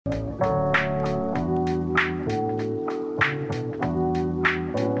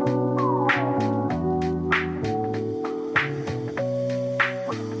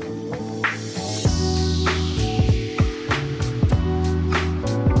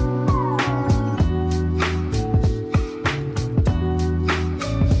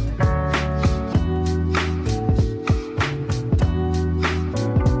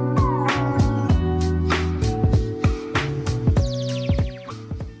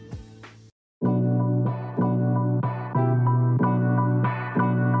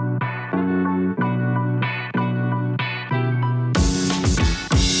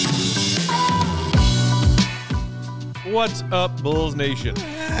What's up, Bulls Nation?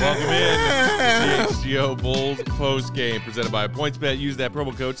 Welcome in to CHGO Bulls post game presented by PointsBet. Use that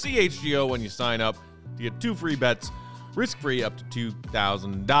promo code CHGO when you sign up to get 2 free bets, risk-free up to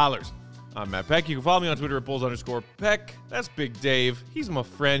 $2,000. I'm Matt Peck. You can follow me on Twitter at Bulls_Peck. That's Big Dave. He's my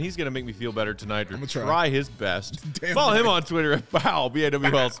friend. He's going to make me feel better tonight or try his best. Follow him on Twitter at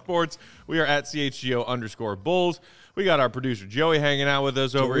BAWL Sports. We are at CHGO_Bulls. We got our producer Joey hanging out with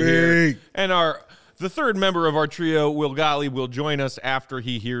us over here. And the third member of our trio, Will Gottlieb, will join us after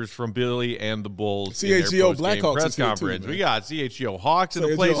he hears from Billy and the Bulls. CHGO Blackhawks press conference. Too, we got CHGO Hawks in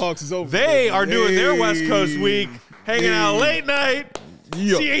the place. Hawks is over. They are doing their West Coast week, hanging out late night.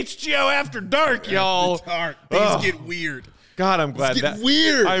 CHGO after dark, y'all. After dark. Things get weird. God, I'm glad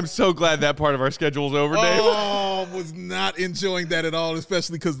weird. I am so glad that part of our schedule is over, Dave. Oh, was not enjoying that at all,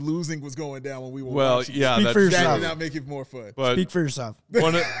 especially because losing was going down when we were watching. Yeah, Speak for yourself. That did not make it more fun. But Speak for yourself.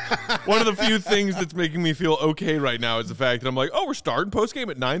 One of the few things that's making me feel okay right now is the fact that I'm like, oh, we're starting post game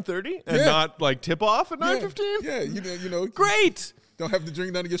at 9:30 and not like tip off at 9:15. Yeah, you know, great. Don't have to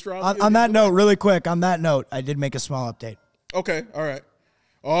drink none of your straws. On that note, really quick, I did make a small update. Okay, all right.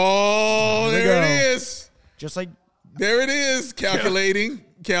 Oh, there it is. Just like there it is. Calculating.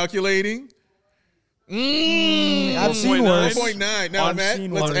 I've seen worse. 4.9. Now, Matt,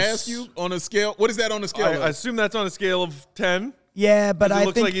 let's ask you on a scale. What is that on a scale? I assume that's on a scale of 10. Yeah, but it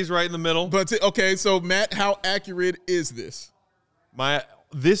looks like he's right in the middle. But okay, so Matt, how accurate is this?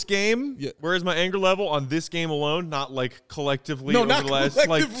 This game, yeah. Where is my anger level on this game alone? Not like collectively. No, over not the last,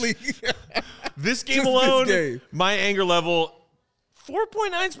 collectively. This game Just alone, this game. my anger level,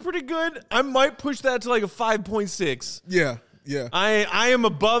 4.9 is pretty good. I might push that to like a 5.6. Yeah. I am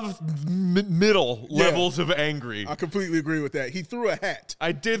above middle levels of angry. I completely agree with that. He threw a hat.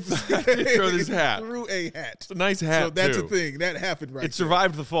 I did throw this hat. He threw a hat. It's a nice hat, so that's too. a thing. That happened right It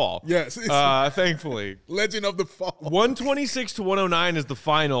survived the fall. Yes. Thankfully. Legend of the fall. 126 to 109 is the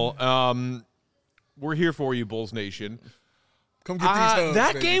final. We're here for you, Bulls Nation. Come get these hugs,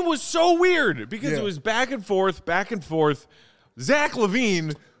 that baby. game was so weird because it was back and forth. Zach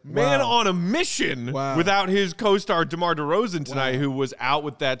LaVine, on a mission without his co-star DeMar DeRozan tonight, who was out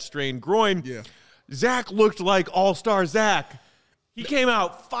with that strained groin. Yeah. Zach looked like all-star Zach. He came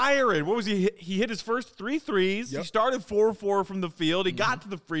out firing. What was he? He hit his first 3 threes. Yep. He started 4-4 from the field. He got to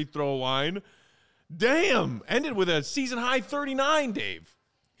the free throw line. Damn. Ended with a season-high 39, Dave.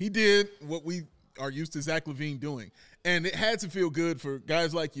 He did what we are used to Zach LaVine doing. And it had to feel good for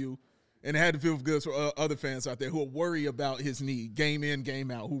guys like you. And it had to feel good for other fans out there who worry about his knee, game in, game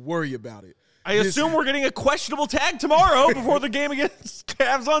out, who worry about it. I assume we're getting a questionable tag tomorrow before the game against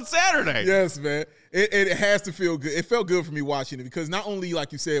Cavs on Saturday. Yes, man. It has to feel good. It felt good for me watching it because not only,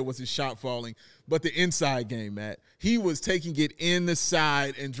 like you said, was his shot falling, but the inside game, Matt. He was taking it in the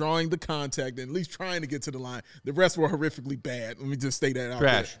side and drawing the contact and at least trying to get to the line. The rest were horrifically bad. Let me just state that out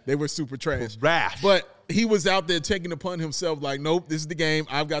Trash. there. They were super trash. Trash. But he was out there taking it upon himself like, nope, this is the game.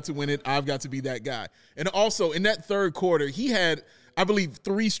 I've got to win it. I've got to be that guy. And also, in that third quarter, he had, I believe,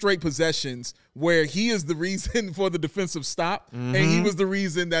 3 straight possessions where he is the reason for the defensive stop, and he was the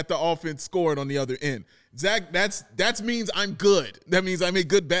reason that the offense scored on the other end. Zach, that means I'm good. That means I'm a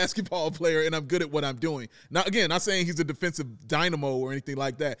good basketball player, and I'm good at what I'm doing. Now, again, not saying he's a defensive dynamo or anything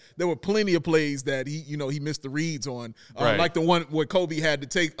like that. There were plenty of plays that he missed the reads on, like the one where Kobe had to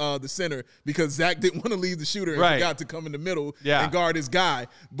take the center because Zach didn't want to leave the shooter and forgot to come in the middle and guard his guy.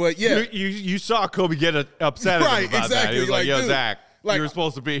 But yeah, you saw Kobe get upset at him about that. He was like, yo, Zach. Like, you were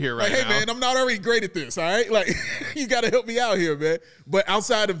supposed to be here right now. Hey, man, I'm not already great at this, all right? Like, you got to help me out here, man. But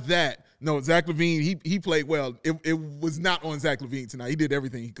outside of that, no, Zach LaVine, he played well. It was not on Zach LaVine tonight. He did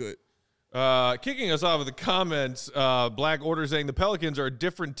everything he could. Kicking us off with the comments, Black Order saying the Pelicans are a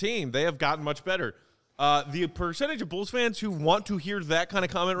different team. They have gotten much better. The percentage of Bulls fans who want to hear that kind of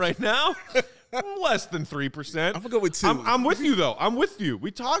comment right now, less than 3%. I'm going to go with 2. I'm with you, though. I'm with you.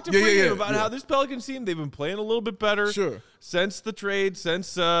 We talked about how this Pelicans team, they've been playing a little bit better since the trade,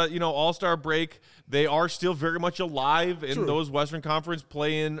 since All-Star break. They are still very much alive in those Western Conference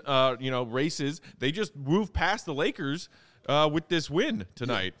play-in races. They just moved past the Lakers with this win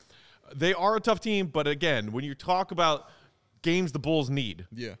tonight. Yeah. They are a tough team, but again, when you talk about games the Bulls need,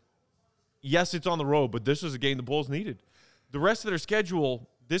 yes, it's on the road, but this was a game the Bulls needed. The rest of their schedule,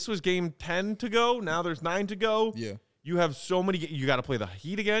 this was game 10 to go. Now there's 9 to go. Yeah. You have so many. You got to play the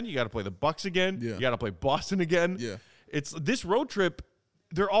Heat again. You got to play the Bucks again. Yeah. You got to play Boston again. Yeah. It's this road trip.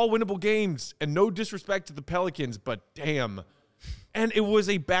 They're all winnable games, and no disrespect to the Pelicans, but damn. And it was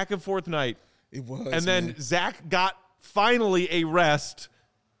a back and forth night. It was. And then Zach got finally a rest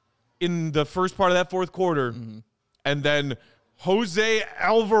in the first part of that fourth quarter. And then Jose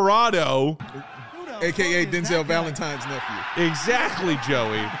Alvarado a.k.a. Denzel Valentine's nephew. Exactly,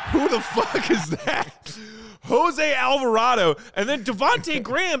 Joey. Who the fuck is that? Jose Alvarado. And then Devontae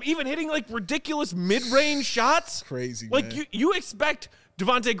Graham even hitting like ridiculous mid-range shots. Crazy, like man. you expect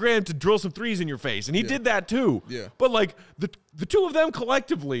Devontae Graham to drill some threes in your face, and he did that too. Yeah. But like the two of them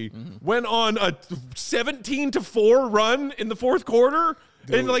collectively went on a 17-4 run in the fourth quarter.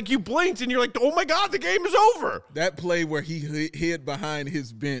 Dude. And like you blinked and you're like, oh my God, the game is over. That play where he hid behind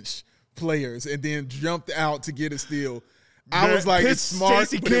his bench players and then jumped out to get a steal. I was like, it's smart,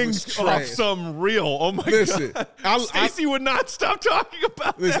 Stacey but it King was off trash. some real. Oh my Listen, God. Stacey would not stop talking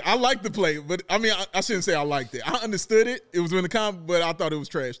about Listen, that. I like the play, but I mean, I shouldn't say I liked it. I understood it. It was in the comment, but I thought it was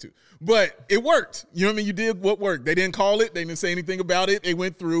trash too. But it worked. You know what I mean? You did what worked. They didn't call it. They didn't say anything about it. They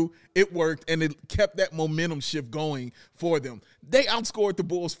went through. It worked, and it kept that momentum shift going for them. They outscored the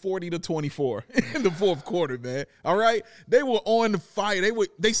Bulls 40-24 in the fourth quarter, man. All right? They were on the fire.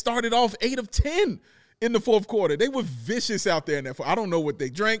 They started off 8 of 10 in the fourth quarter. They were vicious out there in that. I don't know what they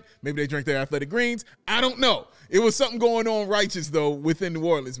drank. Maybe they drank their athletic greens. I don't know. It was something going on righteous, though, within New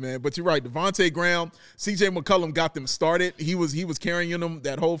Orleans, man. But you're right. Devontae Graham, C.J. McCollum got them started. He was carrying them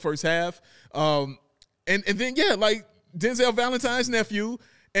that whole first half. And then, yeah, like Denzel Valentine's nephew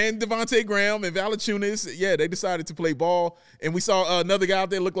and Devontae Graham and Valanciunas, yeah, they decided to play ball. And we saw another guy out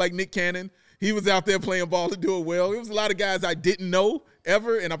there look like Nick Cannon. He was out there playing ball and doing well. It was a lot of guys I didn't know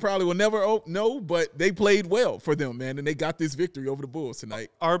ever, and I probably will never know, but they played well for them, man, and they got this victory over the Bulls tonight.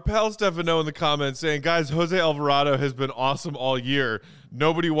 Our pal Stefano in the comments saying, guys, Jose Alvarado has been awesome all year.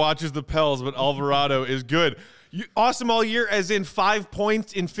 Nobody watches the Pels, but Alvarado is good. Awesome all year as in 5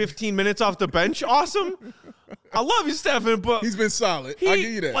 points in 15 minutes off the bench? Awesome? I love you, Stefan, but he's been solid. I'll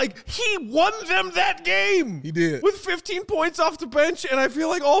give you that. Like, he won them that game. He did. With 15 points off the bench, and I feel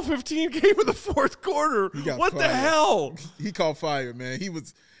like all 15 came in the fourth quarter. What the hell? He caught fire, man. He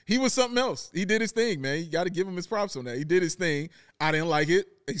was something else. He did his thing, man. You got to give him his props on that. He did his thing. I didn't like it.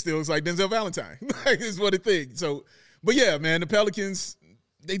 He still looks like Denzel Valentine. Like, it's what it thing. So, but yeah, man, the Pelicans,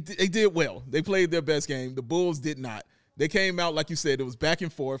 they did well. They played their best game. The Bulls did not. They came out, like you said, it was back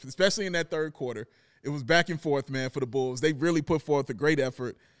and forth, especially in that third quarter. It was back and forth, man, for the Bulls. They really put forth a great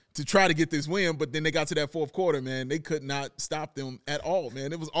effort to try to get this win, but then they got to that fourth quarter, man. They could not stop them at all,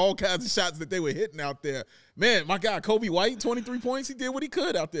 man. It was all kinds of shots that they were hitting out there. Man, my guy, Kobe White, 23 points. He did what he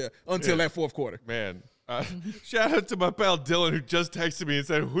could out there until that fourth quarter. Man, shout out to my pal Dylan, who just texted me and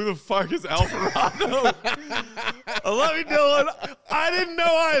said, who the fuck is Alvarado? I love you, Dylan. I didn't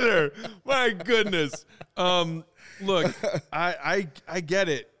know either. My goodness. Look, I get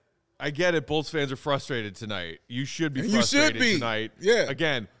it. I get it. Bulls fans are frustrated tonight. You should be frustrated tonight. Yeah.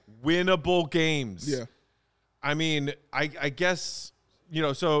 Again, winnable games. Yeah. I mean, I guess, you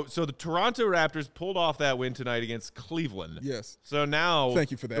know, so the Toronto Raptors pulled off that win tonight against Cleveland. Yes. So now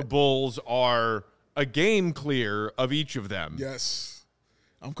thank you for that. The Bulls are a game clear of each of them. Yes.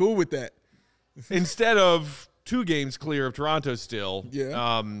 I'm cool with that. Instead of 2 games clear of Toronto still.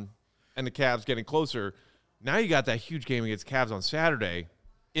 Yeah. And the Cavs getting closer. Now you got that huge game against Cavs on Saturday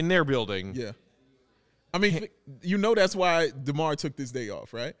in their building. Yeah. I mean, you know that's why DeMar took this day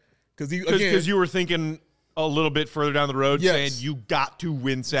off, right? Because you were thinking a little bit further down the road, saying you got to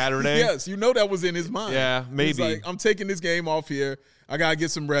win Saturday. Yes, you know that was in his mind. Yeah, maybe. He's like, I'm taking this game off here. I got to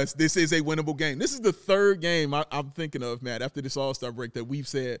get some rest. This is a winnable game. This is the third game I'm thinking of, Matt, after this All-Star break that we've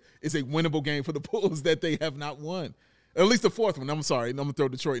said is a winnable game for the Bulls that they have not won. At least the fourth one. I'm sorry. I'm going to throw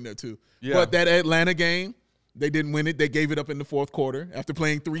Detroit in there too. Yeah. But that Atlanta game, they didn't win it. They gave it up in the fourth quarter. After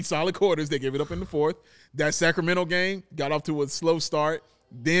playing 3 solid quarters, they gave it up in the fourth. That Sacramento game got off to a slow start,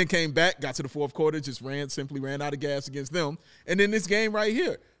 then came back, got to the fourth quarter, just simply ran out of gas against them. And then this game right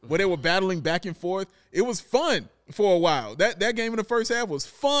here, where they were battling back and forth, it was fun for a while. That game in the first half was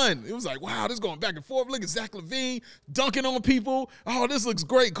fun. It was like, wow, this is going back and forth. Look at Zach LaVine dunking on people. Oh, this looks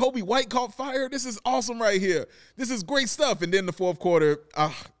great. Kobe White caught fire. This is awesome right here. This is great stuff. And then the fourth quarter,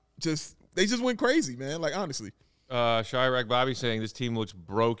 they just went crazy, man. Like, honestly. Chirac Bobby saying this team looks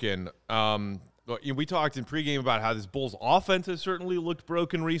broken. We talked in pregame about how this Bulls offense has certainly looked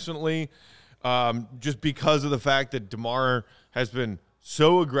broken recently, just because of the fact that DeMar has been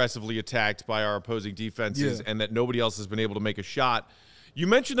so aggressively attacked by our opposing defenses and that nobody else has been able to make a shot. You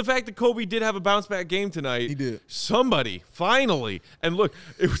mentioned the fact that Kobe did have a bounce-back game tonight. He did. Somebody, finally. And look,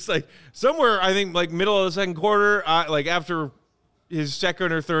 it was like somewhere, I think, like middle of the second quarter, like after his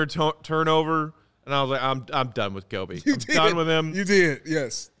second or third turnover, and I was like, I'm done with Kobe. I'm done with him. You did,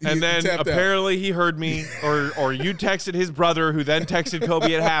 yes. And then apparently he heard me, or you texted his brother, who then texted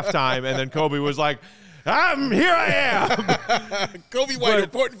Kobe at halftime, and then Kobe was like, here I am. Kobe White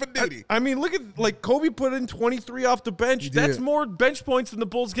reporting for duty. I mean, look at, like, Kobe put in 23 off the bench. That's more bench points than the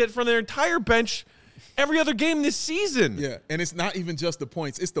Bulls get from their entire bench every other game this season. Yeah, and it's not even just the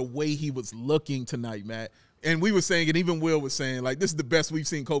points. It's the way he was looking tonight, Matt. And we were saying, and even Will was saying, like, this is the best we've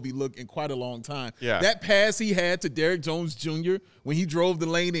seen Kobe look in quite a long time. Yeah. That pass he had to Derrick Jones Jr. when he drove the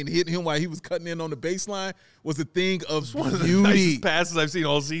lane and hit him while he was cutting in on the baseline was a thing of One of the beauty. nicest passes I've seen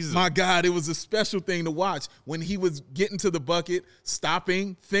all season. My God, it was a special thing to watch when he was getting to the bucket,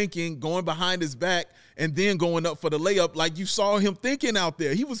 stopping, thinking, going behind his back, and then going up for the layup like you saw him thinking out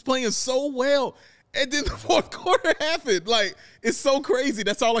there. He was playing so well. And then the fourth quarter happened. Like, it's so crazy.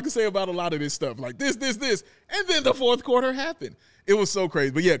 That's all I can say about a lot of this stuff. Like, this. And then the fourth quarter happened. It was so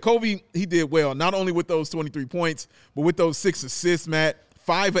crazy. But, yeah, Kobe, he did well, not only with those 23 points, but with those 6 assists, Matt,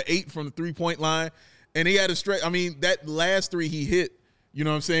 5 of 8 from the three-point line. And he had a stretch. I mean, that last three he hit, you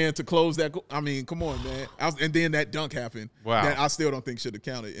know what I'm saying, to close that. I mean, come on, man. And then that dunk happened. Wow. That I still don't think should have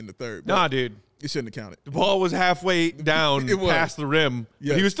counted in the third. Nah, dude. It shouldn't have counted. The ball was halfway down It was. past the rim.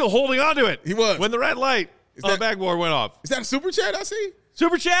 Yes. He was still holding on to it. He was. When the red light on the backboard went off. Is that a super chat I see?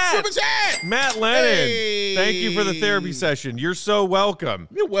 Super chat. Super chat. Matt Lennon. Hey. Thank you for the therapy session. You're so welcome.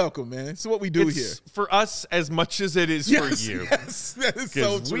 You're welcome, man. It's what we do It's here. for us as much as it is for you. Yes, that is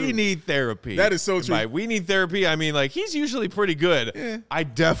so Because true. we need therapy. That is so And true. by we need therapy, I mean, like, he's usually pretty good. Yeah. I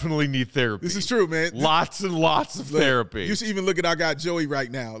definitely need therapy. This is true, man. Lots and lots of Look, therapy. You should even look at our guy Joey right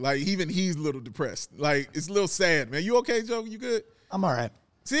now. Like, even he's a little depressed. Like, it's a little sad, man. You okay, Joe? You good? I'm all right.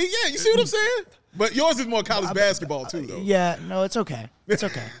 See, yeah, you see what I'm saying? But yours is more college basketball, too, though. Yeah, no, it's okay. It's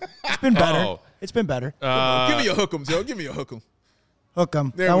okay. It's been better. Oh. It's been better. Give me a hook 'em, Joe. Give me a hook 'em. Hook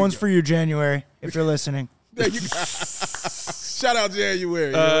 'em. there That we one's go. for you, January, if you're listening. There you go. Shout out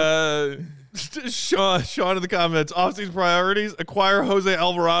January. Sean in the comments, offseason priorities, acquire Jose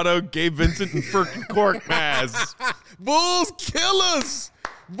Alvarado, Gabe Vincent, and Furkan Korkmaz. Bulls killers.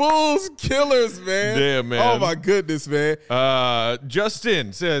 Bulls killers, man. Damn, man. Oh, my goodness, man.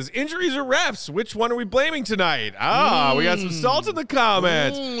 Justin says, injuries or refs? Which one are we blaming tonight? We got some salt in the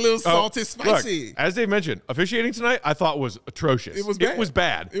comments. Little salty, spicy. Look, as Dave mentioned, officiating tonight I thought was atrocious. It was bad. It was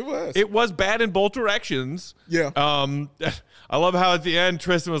bad. It was. It was bad in both directions. Yeah. I love how at the end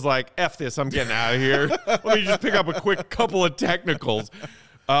Tristan was like, F this, I'm getting out of here. Let me just pick up a quick couple of technicals.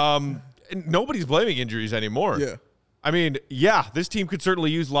 And nobody's blaming injuries anymore. Yeah. I mean, yeah, this team could certainly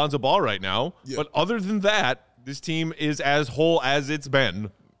use Lonzo Ball right now. Yeah. But other than that, this team is as whole as it's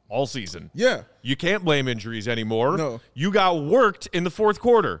been all season. Yeah. You can't blame injuries anymore. No. You got worked in the fourth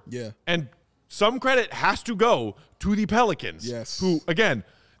quarter. Yeah. And some credit has to go to the Pelicans. Yes. Who, again,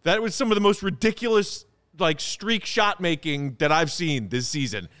 that was some of the most ridiculous, like, streak shot making that I've seen this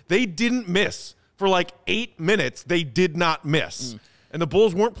season. They didn't miss for like 8 minutes. They did not miss. And the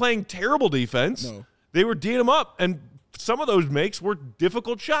Bulls weren't playing terrible defense. No. They were D'ing them up, and some of those makes were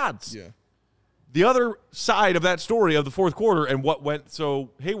difficult shots. Yeah. The other side of that story of the fourth quarter and what went so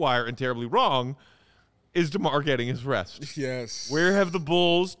haywire and terribly wrong is DeMar getting his rest. Yes. Where have the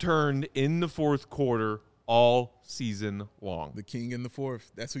Bulls turned in the fourth quarter all season long? The king in the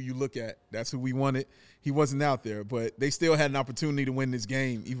fourth. That's who you look at. That's who we wanted. He wasn't out there, but they still had an opportunity to win this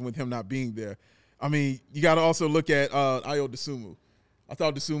game, even with him not being there. I mean, you got to also look at Ayo Dosunmu. I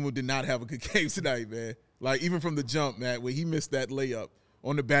thought Dosunmu did not have a good game tonight, man. Like, even from the jump, man, where he missed that layup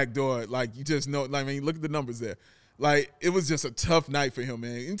on the back door, like, you just know, like, I mean, look at the numbers there. Like, it was just a tough night for him,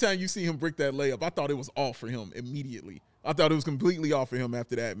 man. Anytime you see him brick that layup, I thought it was off for him immediately. I thought it was completely off for him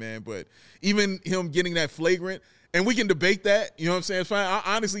after that, man. But even him getting that flagrant, and we can debate that, you know what I'm saying? It's fine. I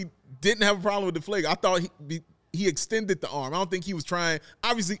honestly didn't have a problem with the flagrant. I thought he extended the arm. I don't think he was trying.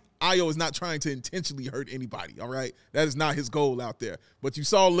 Obviously, Ayo is not trying to intentionally hurt anybody, all right? That is not his goal out there. But you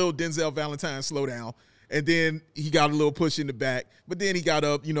saw little Denzel Valentine slow down, and then he got a little push in the back. But then he got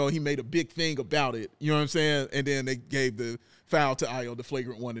up, you know, he made a big thing about it, you know what I'm saying? And then they gave the foul to Ayo, the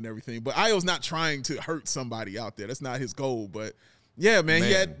flagrant one and everything. But Ayo's not trying to hurt somebody out there. That's not his goal. But, yeah, man.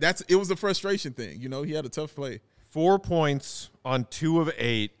 It was a frustration thing. You know, he had a tough play. 4 points on 2 of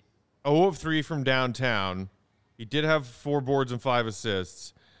 8, 0 of 3 from downtown. He did have 4 boards and 5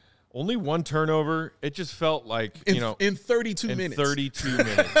 assists. Only 1 turnover. It just felt like, in 32 minutes. 32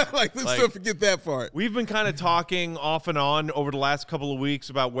 minutes. Let's not forget that part. We've been kind of talking off and on over the last couple of weeks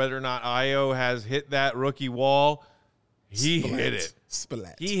about whether or not Ayo has hit that rookie wall. He hit it.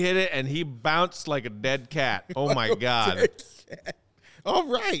 Splat. He hit it, and he bounced like a dead cat. Oh, my God. All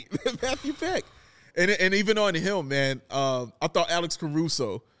right. Matthew Peck. And even on him, man, I thought Alex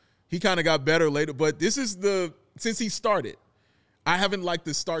Caruso, he kind of got better later. But this is since he started, I haven't liked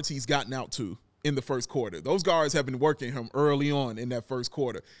the starts he's gotten out to in the first quarter. Those guards have been working him early on in that first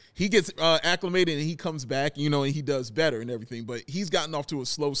quarter. He gets acclimated and he comes back, you know, and he does better and everything. But he's gotten off to a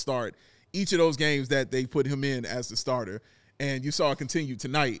slow start each of those games that they put him in as the starter. And you saw it continue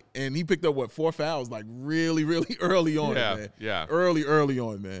tonight. And he picked up, 4 fouls, like really, really early on, man. Yeah. Early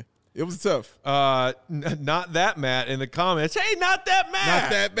on, man. It was tough. Not that Matt in the comments. Hey, not that Matt. Not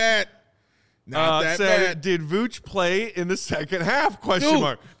that bad. Not that said, bad. did Vooch play in the second half? Question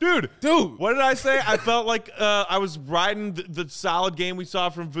mark. Dude. What did I say? I felt like I was riding the solid game we saw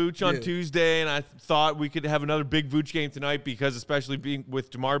from Vooch on Tuesday, and I thought we could have another big Vooch game tonight because especially being with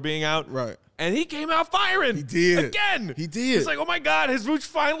DeMar being out. Right. And he came out firing. He did. Again. He did. It's like, oh, my God, has Vooch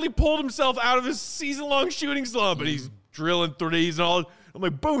finally pulled himself out of his season-long shooting slump, and he's drilling threes and all. I'm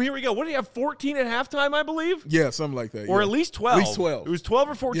like, boom, here we go. What did he have, 14 at halftime, I believe? Yeah, something like that. Or at least 12. At least 12. It was 12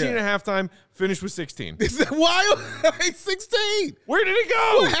 or 14 at halftime, finished with 16. Is that wild? 16. Where did he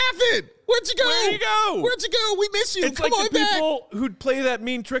go? What happened? Where'd you go? Where'd he go? Where'd you go? We miss you. It's Come like on the back. people who'd play that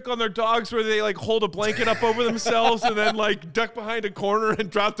mean trick on their dogs where they like hold a blanket up over themselves and then like duck behind a corner and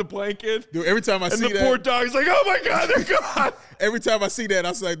drop the blanket. Dude, every time I see and the that, poor dog's like, oh my God, they're gone. every time I see that, I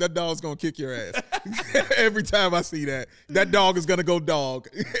was like, that dog's going to kick your ass. Every time I see that, that dog is going to go dog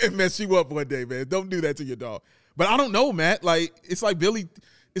and mess you up one day, man. Don't do that to your dog. But I don't know, Matt. Like, it's like Billy,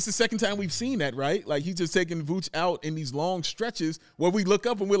 it's the second time we've seen that, right? Like, he's just taking Vooch out in these long stretches where we look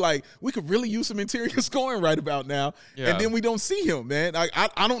up and we're like, we could really use some interior scoring right about now. Yeah. And then we don't see him, man.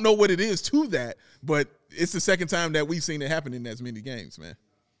 I don't know what it is to that, but it's the second time that we've seen it happen in as many games, man.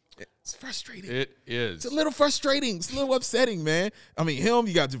 It's frustrating. It is. It's a little frustrating. It's a little upsetting, man. I mean,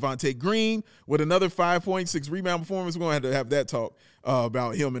 you got Javonte Green with another 5.6 rebound performance. We're going to have that talk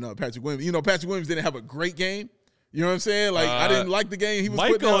about him and Patrick Williams. You know, Patrick Williams didn't have a great game. You know what I'm saying? Like, I didn't like the game he was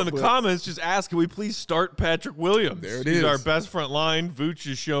putting Michael out, in the but comments just asked, can we please start Patrick Williams? There it He's is. our best front line. Vooch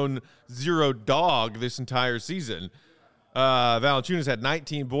has shown 0 dog this entire season. Valanciunas had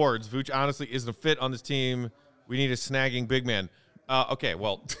 19 boards. Vooch honestly isn't a fit on this team. We need a snagging big man. Okay,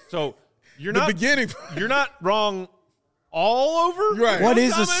 well, so you're not beginning. You're not wrong all over. Right. What those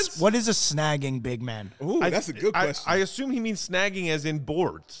is comments? what is a snagging big man? Ooh, that's a good question. I assume he means snagging as in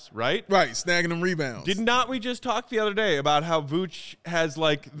boards, right? Right, snagging them rebounds. Did not we just talk the other day about how Vooch has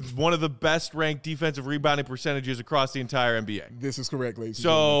like one of the best ranked defensive rebounding percentages across the entire NBA? This is correct, ladies. and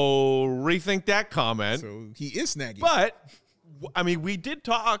So rethink that comment. gentlemen. So he is snagging. But I mean, we did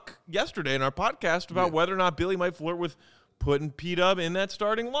talk yesterday in our podcast about whether or not Billy might flirt with putting P-Dub in that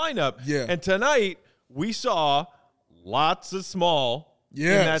starting lineup. Yeah. And tonight we saw lots of small in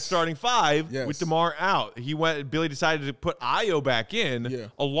that starting five with DeMar out. Billy decided to put Ayo back in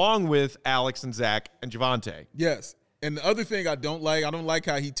along with Alex and Zach and Javonte. Yes. And the other thing I don't like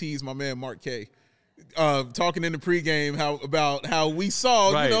how he teased my man Mark K. Talking in the pregame about how we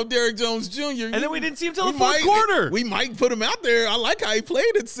saw, Derrick Jones Jr. And then we didn't see him till the fourth quarter. We might put him out there. I like how he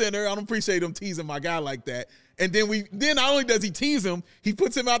played at center. I don't appreciate him teasing my guy like that. And then not only does he tease him, he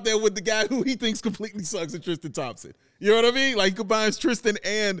puts him out there with the guy who he thinks completely sucks at Tristan Thompson. You know what I mean? Like, he combines Tristan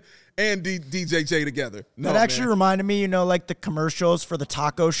and DJJ together. That actually reminded me, like the commercials for the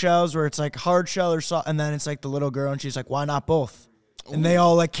taco shells where it's like hard shell or soft, and then it's like the little girl and she's like, why not both? And they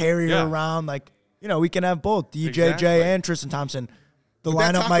all like carry her around like, we can have both DJJ and Tristan Thompson. The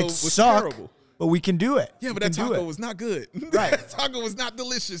lineup might suck, but we can do it. Yeah, but that taco was not good. Right. That taco was not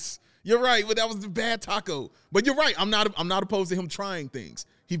delicious. You're right, but that was a bad taco. But you're right. I'm not opposed to him trying things.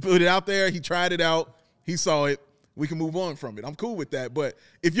 He put it out there. He tried it out. He saw it. We can move on from it. I'm cool with that. But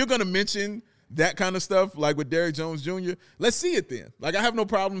if you're going to mention that kind of stuff, like with Derrick Jones Jr., let's see it then. Like, I have no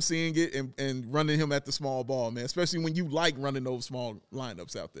problem seeing it and running him at the small ball, man, especially when you like running those small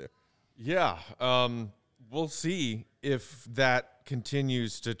lineups out there. Yeah. We'll see if that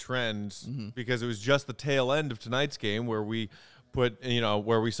continues to trend because it was just the tail end of tonight's game where we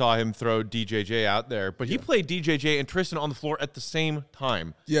where we saw him throw DJJ out there. But he played DJJ and Tristan on the floor at the same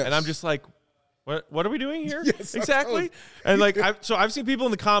time. Yes. And I'm just like, what are we doing here? Yes, exactly. And like, I've seen people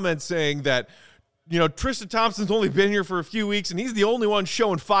in the comments saying that, Tristan Thompson's only been here for a few weeks and he's the only one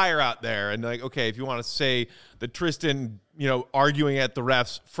showing fire out there. And like, okay, if you want to say that Tristan, arguing at the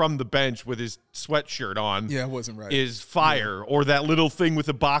refs from the bench with his sweatshirt on, it wasn't right. Is fire, or that little thing with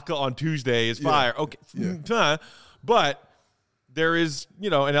Ibaka on Tuesday is fire. Okay, but there is,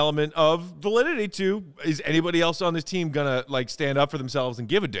 an element of validity to, is anybody else on this team gonna like stand up for themselves and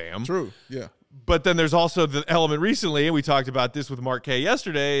give a damn? True. Yeah. But then there's also the element recently, and we talked about this with Mark K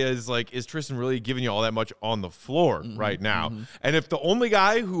yesterday, is like, is Tristan really giving you all that much on the floor right now? And if the only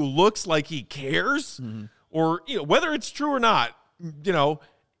guy who looks like he cares, or whether it's true or not,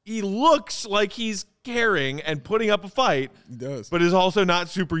 he looks like he's caring and putting up a fight. He does. But is also not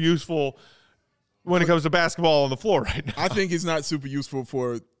super useful when it comes to basketball on the floor right now. I think it's not super useful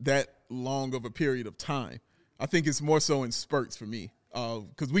for that long of a period of time. I think it's more so in spurts for me.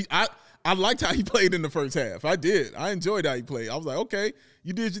 because I liked how he played in the first half. I did. I enjoyed how he played. I was like, okay,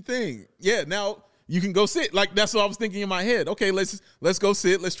 you did your thing. Yeah, now you can go sit. Like, that's what I was thinking in my head. Okay, let's go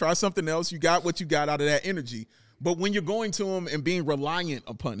sit. Let's try something else. You got what you got out of that energy. But when you're going to him and being reliant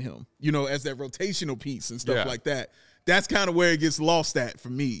upon him, as that rotational piece and stuff like that, that's kind of where it gets lost at for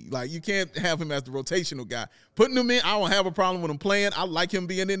me. Like, you can't have him as the rotational guy. Putting him in, I don't have a problem with him playing. I like him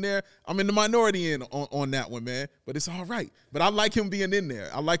being in there. I'm in the minority on that one, man. But it's all right. But I like him being in there.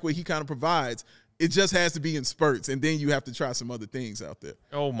 I like what he kind of provides. It just has to be in spurts, and then you have to try some other things out there.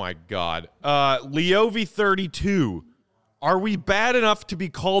 Oh, my God. Leovi32. Are we bad enough to be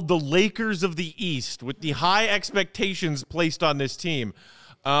called the Lakers of the East with the high expectations placed on this team?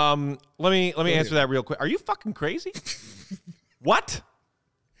 Let me answer that real quick. Are you fucking crazy? What?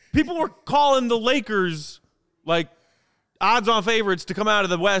 People were calling the Lakers like odds-on favorites to come out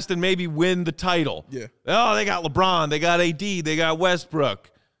of the West and maybe win the title. Yeah. Oh, they got LeBron, they got AD, they got Westbrook.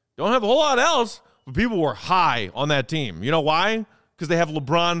 Don't have a whole lot else, but people were high on that team. You know why? Because they have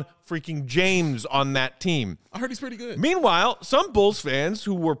LeBron freaking James on that team. I heard he's pretty good. Meanwhile, some Bulls fans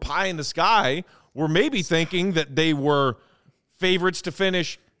who were pie in the sky were maybe thinking that they were favorites to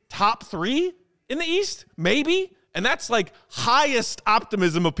finish top 3 in the East, maybe. And that's like highest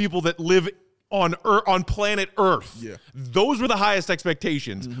optimism of people that live on planet Earth. Yeah. Those were the highest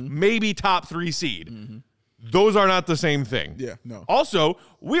expectations. Maybe top 3 seed. Those are not the same thing. Yeah, no. Also,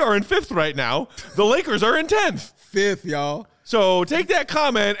 we are in 5th right now. The Lakers are in 10th. 5th, y'all. So take that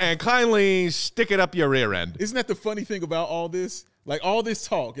comment and kindly stick it up your rear end. Isn't that the funny thing about all this? Like, all this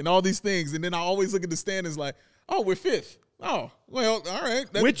talk and all these things, and then I always look at the standings like, oh, we're 5th. Oh, well, all right.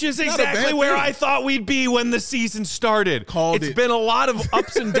 Which is exactly where I thought we'd be when the season started. It's been a lot of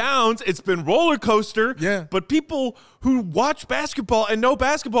ups and downs. It's been roller coaster. Yeah. But people who watch basketball and know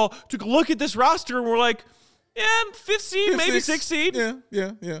basketball took a look at this roster and were like, yeah, 5th seed, maybe 6th seed.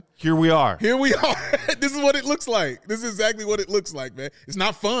 Yeah. Here we are. This is what it looks like. This is exactly what it looks like, man. It's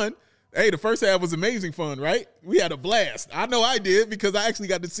not fun. Hey, the first half was amazing fun, right? We had a blast. I know I did because I actually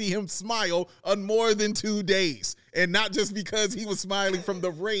got to see him smile on more than 2 days. And not just because he was smiling from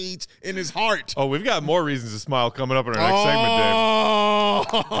the rage in his heart. Oh, we've got more reasons to smile coming up in our next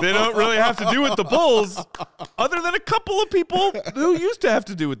segment, Dave. They don't really have to do with the Bulls, other than a couple of people who used to have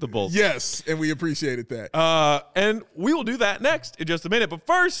to do with the Bulls. Yes, and we appreciated that. And we will do that next in just a minute. But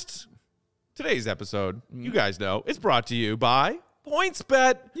first, today's episode, you guys know, is brought to you by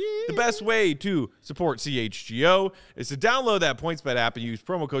PointsBet. The best way to support CHGO is to download that PointsBet app and use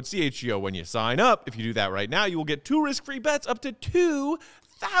promo code CHGO when you sign up. If you do that right now, you will get 2 risk-free bets up to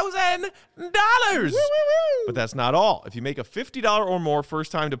 $2,000. But that's not all. If you make a $50 or more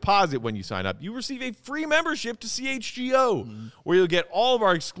first-time deposit when you sign up, you receive a free membership to CHGO, where you'll get all of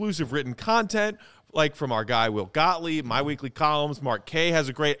our exclusive written content, like from our guy Will Gottlieb, my weekly columns. Mark K has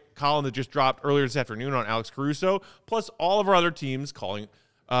a great column that just dropped earlier this afternoon on Alex Caruso, plus all of our other teams covering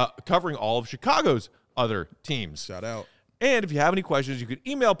all of Chicago's other teams. Shout out. And if you have any questions, you can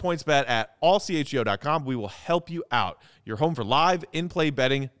email PointsBet at allchgo.com. We will help you out. Your home for live in-play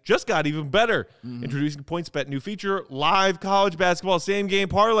betting just got even better. Introducing PointsBet new feature, live college basketball same-game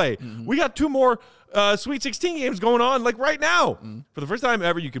parlay. We got 2 more Sweet 16 games going on like right now. For the first time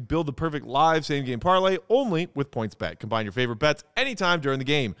ever, you could build the perfect live same-game parlay only with PointsBet. Combine your favorite bets anytime during the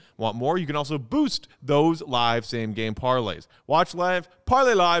game. Want more? You can also boost those live same-game parlays. Watch live,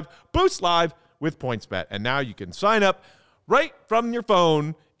 parlay live, boost live with PointsBet. And now you can sign up right from your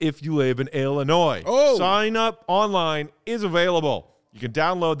phone if you live in Illinois. Sign up online is available. You can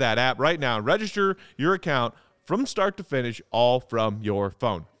download that app right now and register your account from start to finish, all from your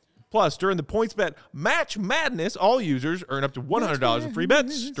phone. Plus, during the PointsBet Match Madness, all users earn up to $100 in free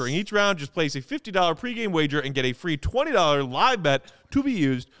bets. During each round, just place a $50 pregame wager and get a free $20 live bet to be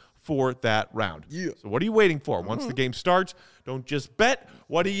used for that round. So what are you waiting for? Once the game starts, don't just bet.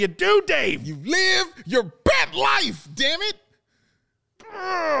 What do you do, Dave? You live your bet life, damn it.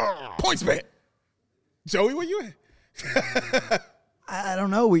 PointsBet. Joey, where you at? I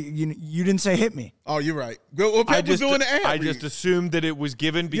don't know. You didn't say hit me. Oh, you're right. Well, Pep was doing the ad. I just assumed that it was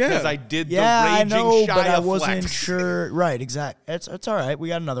given because I did the raging I know, but I Shia wasn't flex. sure. Right, exactly. It's all right. We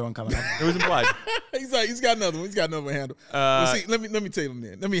got another one coming up. It was implied. He's got another one. He's got another one handle. Well, see, let me tell you,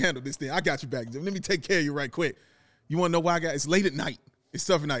 man. Let me handle this thing. I got you back, Jim. Let me take care of you right quick. You want to know why I got? It's late at night. It's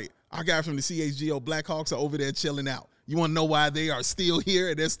tough night. Our guys from the CHGO Blackhawks are over there chilling out. You want to know why they are still here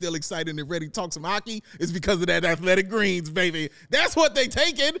and they're still excited and ready to talk some hockey? It's because of that Athletic Greens, baby. That's what they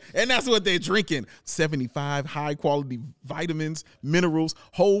taking, and that's what they're drinking. 75 high-quality vitamins, minerals,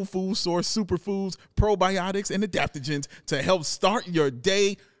 whole food source superfoods, probiotics, and adaptogens to help start your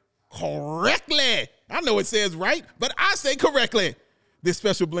day correctly. I know it says right, but I say correctly. This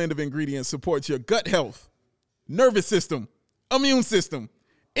special blend of ingredients supports your gut health, nervous system, immune system,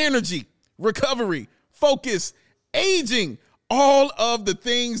 energy, recovery, focus, aging, all of the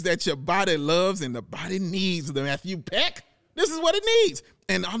things that your body loves and the body needs. Matthew Peck, this is what it needs.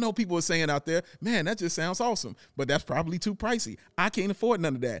 And I know people are saying out there, man, that just sounds awesome, but that's probably too pricey. I can't afford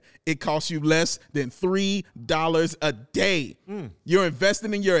none of that. It costs you less than $3 a day. You're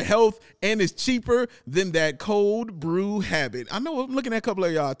investing in your health, and it's cheaper than that cold brew habit. I know I'm looking at a couple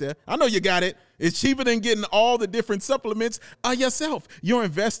of y'all out there. I know you got it. It's cheaper than getting all the different supplements yourself. You're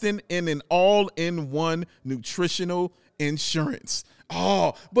investing in an all-in-one nutritional insurance.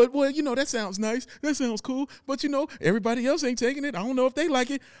 Oh, but well, that sounds nice. That sounds cool. But everybody else ain't taking it. I don't know if they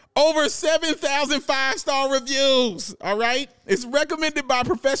like it. Over 7,000 5-star reviews. All right. It's recommended by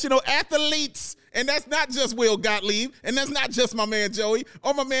professional athletes. And that's not just Will Gottlieb. And that's not just my man Joey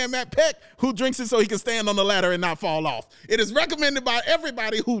or my man Matt Peck, who drinks it so he can stand on the ladder and not fall off. It is recommended by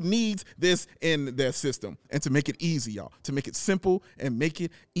everybody who needs this in their system. And to make it easy, y'all, to make it simple and make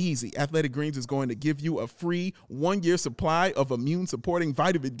it easy, Athletic Greens is going to give you a free 1-year supply of immune-supporting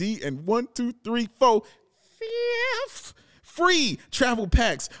vitamin D and 5th free travel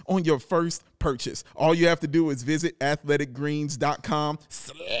packs on your first purchase. All you have to do is visit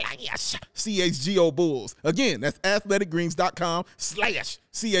athleticgreens.com/CHGO Bulls. Again, that's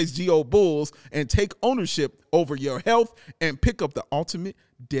athleticgreens.com/CHGO Bulls and take ownership over your health and pick up the ultimate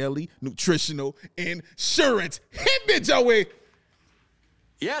daily nutritional insurance. Hit me, Joey.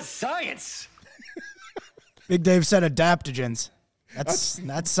 Yes, science. Big Dave said adaptogens.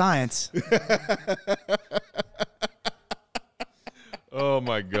 That's science. Oh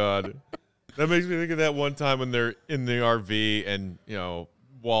my God. That makes me think of that one time when they're in the RV and,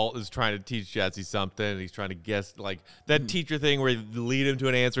 Walt is trying to teach Jesse something and he's trying to guess, like that teacher thing where you lead him to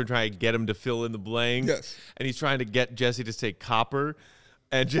an answer and try to get him to fill in the blanks. Yes. And he's trying to get Jesse to say copper.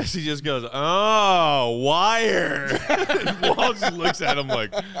 And Jesse just goes, oh, wire. And Walt just looks at him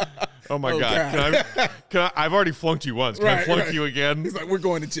like, oh my God. Can I, I've already flunked you once. Can I flunk you again? He's like, we're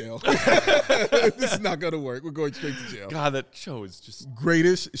going to jail. This is not going to work. We're going straight to jail. God, that show is just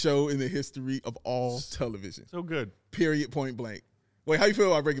greatest show in the history of all television. so good. Period, point blank. Wait, how you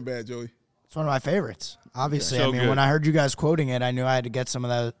feel about Breaking Bad, Joey? It's one of my favorites. Obviously, So good. when I heard you guys quoting it, I knew I had to get some of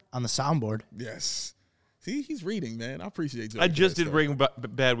that on the soundboard. Yes. See, he's reading, man. I appreciate Joey. I just did Breaking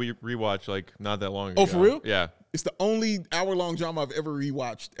Bad rewatch like not that long ago. Oh, for real? Yeah. It's the only hour-long drama I've ever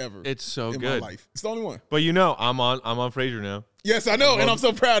rewatched ever. It's so in good. my life. It's the only one. But I'm on Frasier now. Yes, I know, and I'm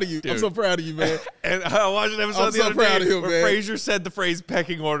so proud of you. Dude. I'm so proud of you, man. And I watched an episode I'm the so other proud day of him, where man. Frasier said the phrase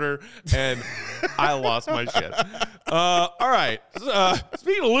pecking order, and I lost my shit. All right.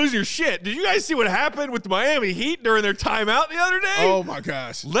 Speaking of losing your shit, did you guys see what happened with the Miami Heat during their timeout the other day? Oh, my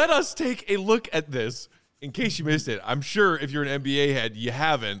gosh. Let us take a look at this. In case you missed it, I'm sure if you're an NBA head, you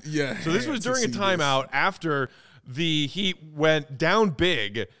haven't. Yeah. So this was during a timeout after the Heat went down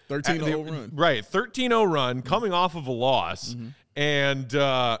big. 13-0 run. Right, 13-0 run, coming off of a loss. And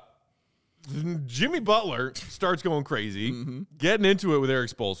Jimmy Butler starts going crazy, getting into it with Eric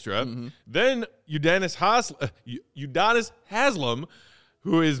Spoelstra. Then Udonis Haslem,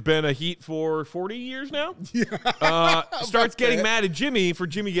 who has been a Heat for 40 years now, starts getting mad at Jimmy for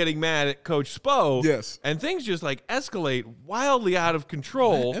Jimmy getting mad at Coach Spo. Yes. And things just like escalate wildly out of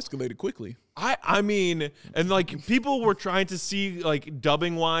control. Escalated quickly. I mean, and like people were trying to see like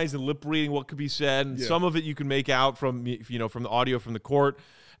dubbing wise and lip reading what could be said. And some of it you can make out from, from the audio from the court.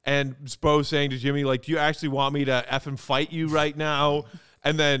 And Spo saying to Jimmy, like, do you actually want me to effing fight you right now?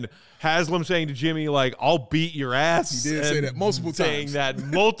 And then Haslam saying to Jimmy, like, I'll beat your ass. He did say that multiple saying times. that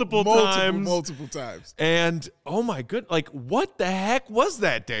multiple times. Multiple times. And, oh, my goodness, like, what the heck was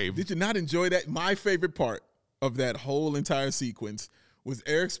that, Dave? Did you not enjoy that? My favorite part of that whole entire sequence was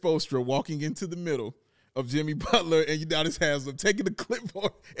Eric Spoelstra walking into the middle of Jimmy Butler and Udonis Haslem, taking the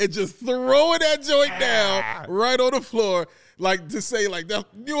clipboard and just throwing that joint down right on the floor, like to say, like, you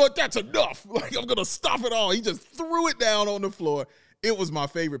know what, that's enough. Like, I'm going to stop it all. He just threw it down on the floor. It was my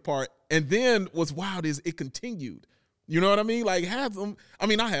favorite part. And then what's wild is it continued. You know what I mean? Like,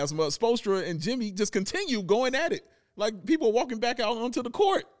 Spoelstra and Jimmy just continue going at it. Like, people walking back out onto the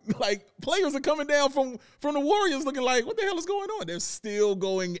court. Like, players are coming down from the Warriors looking like, what the hell is going on? They're still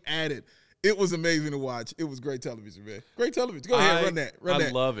going at it. It was amazing to watch. It was great television, man. Great television. Go ahead, run that. Run that.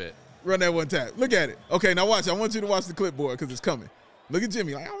 I love it. Run that one time. Look at it. Okay, now watch. I want you to watch the clipboard because it's coming. Look at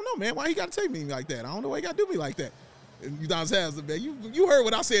Jimmy. Like, I don't know, man. Why you got to take me like that? I don't know why you got to do me like that. And Udonis Haslem, man. You heard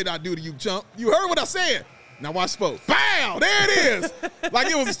what I said I'd do to you, chump. You heard what I said. Now watch Spo. Bow! There it is.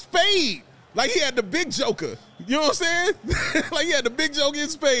 Like it was a spade. Like he had the big joker. You know what I'm saying? Like he had the big joker in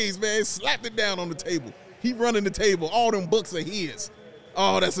spades, man. Slapped it down on the table. He running the table. All them books are his.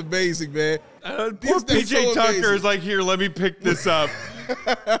 Oh, that's amazing, man. Poor That's PJ so Tucker amazing. is like, here, let me pick this up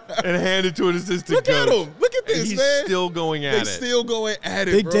and hand it to an assistant Look coach. at him. Look at And this, he's man. still going at They're it. still going at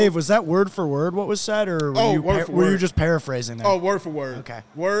it, Big bro. Dave, was that word for word what was said, or Oh, were, word for were you word. just paraphrasing that? Oh, word for word. Okay.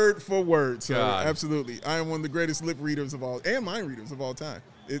 Word for word, sir. God. Absolutely. I am one of the greatest lip readers of all, and mind readers of all time.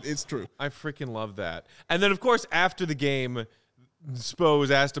 It's true. I freaking love that. And then, of course, after the game, Spo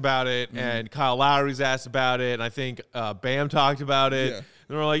was asked about it, and Kyle Lowry's asked about it, and I think Bam talked about it. Yeah.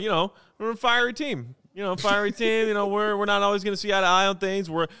 And we're like, we're a fiery team. Fiery team. We're not always going to see eye to eye on things.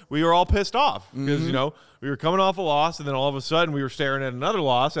 We were all pissed off because we were coming off a loss, and then all of a sudden we were staring at another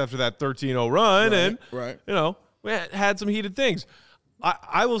loss after that 13-0 run, and we had some heated things.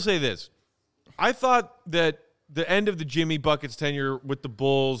 I will say this: I thought that the end of the Jimmy Buckets tenure with the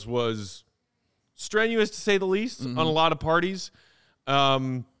Bulls was strenuous, to say the least, on a lot of parties.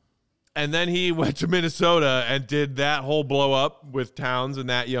 And then he went to Minnesota and did that whole blow up with Towns and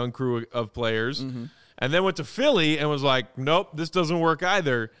that young crew of players. And then went to Philly and was like, nope, this doesn't work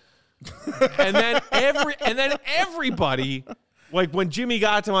either. and then everybody, like when Jimmy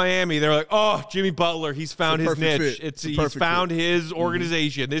got to Miami, they're like, oh, Jimmy Butler, he's found his niche. He's found his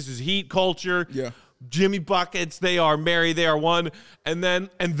organization. This is Heat culture. Yeah. Jimmy Buckets, they are married, they are one. And then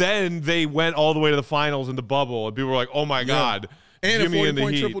they went all the way to the finals in the bubble, and people were like, oh my God. And Jimmy a in the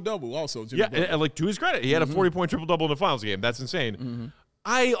 40-point Heat. triple-double also. Jimmy Butler. And like to his credit, he had a 40-point triple-double in the finals game. That's insane.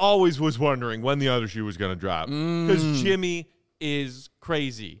 I always was wondering when the other shoe was going to drop because Jimmy is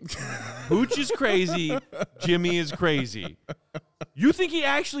crazy. Hooch is crazy. Jimmy is crazy. You think he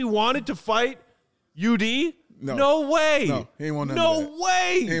actually wanted to fight UD? No way. No, he ain't want none of that. No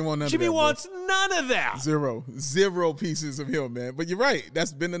way. He ain't want none of Jimmy that, bro. wants none of that. Zero pieces of him, man. But you're right.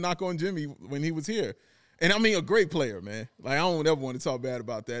 That's been the knock on Jimmy when he was here. And I mean, a great player, man. Like, I don't ever want to talk bad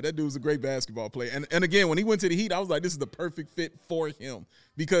about that. That dude's a great basketball player. And again, when he went to the Heat, I was like, this is the perfect fit for him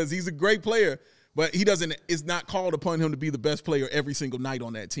because he's a great player, but it's not called upon him to be the best player every single night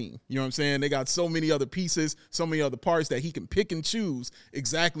on that team. You know what I'm saying? They got so many other pieces, so many other parts that he can pick and choose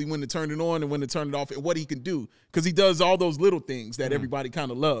exactly when to turn it on and when to turn it off and what he can do because he does all those little things that everybody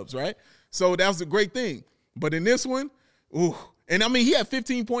kind of loves, right? So that was a great thing. But in this one, ooh. And I mean, he had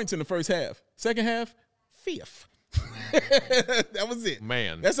 15 points in the first half. Second half, 5th. That was it.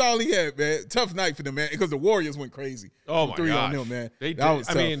 Man. That's all he had, man. Tough night for them, man, because the Warriors went crazy. Oh, my 3 gosh. on them, man. They that did. was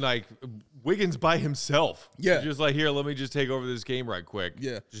I tough. mean, like, Wiggins by himself. Yeah. Just like, here, let me just take over this game right quick.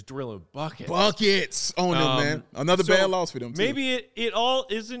 Yeah. Just drilling buckets. Buckets on them, man. Another so bad loss for them, too. Maybe it all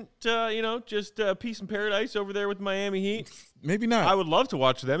isn't, just peace and paradise over there with Miami Heat. Maybe not. I would love to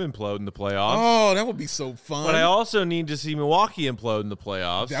watch them implode in the playoffs. Oh, that would be so fun. But I also need to see Milwaukee implode in the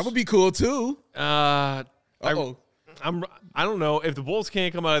playoffs. That would be cool, too. I don't know. If the Bulls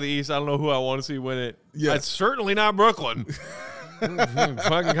can't come out of the East, I don't know who I want to see win it. Yeah. It's certainly not Brooklyn.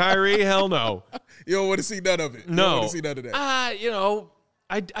 Fucking Kyrie, hell no. You don't want to see none of it. You don't want to see none of that.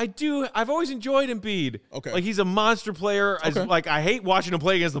 I do. I've always enjoyed Embiid. Okay. Like, he's a monster player. Okay. I hate watching him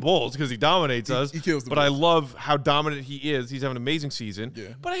play against the Bulls because he dominates us. He kills the But Bulls. I love how dominant he is. He's having an amazing season. Yeah.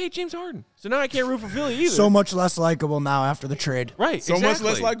 But I hate James Harden. So now I can't root for Philly either. So much less likable now after the trade. Right. So much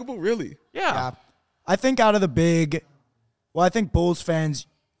less likable? Really? Yeah. I think out of the big, I think Bulls fans,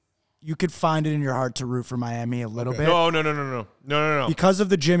 you could find it in your heart to root for Miami a little bit. No. Because of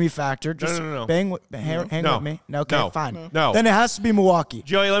the Jimmy factor. Just No. hang with me. No, okay, No. fine. No. Then it has to be Milwaukee.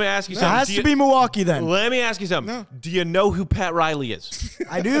 Joey, let me ask you It something. has to be Milwaukee then. Let me ask you something. No. Do you know who Pat Riley is?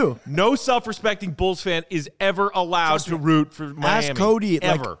 I do. No self-respecting Bulls fan is ever allowed to root for Miami. Ask Cody.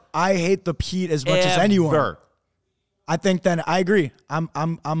 Ever. Like, I hate the Heat as much as anyone. Ever. I think then I agree. I'm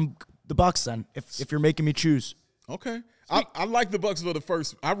the Bucks then. If you're making me choose. Okay. I like the Bucks for the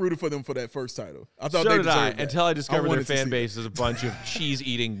first. I rooted for them for that first title. I thought So they did I, deserved that. until I discovered their wanted to fan see base is a bunch of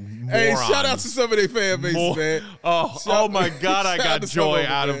cheese-eating it. Hey, morons. shout out to some of their fan bases, man. Oh my God, I Shout got to some joy of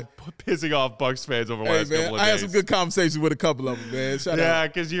them, out man. of pissing off Bucks fans over the Hey, last man, couple of I days. had some good conversations with a couple of them, man. Shout Yeah,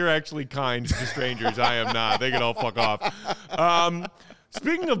 out. because you're actually kind to strangers. I am not. They can all fuck off.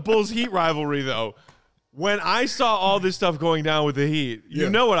 Speaking of Bulls-Heat rivalry, though, when I saw all this stuff going down with the Heat, you Yeah.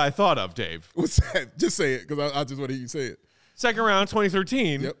 know what I thought of, Dave. What's that? Just say it, because I just want to hear you say it. Second round,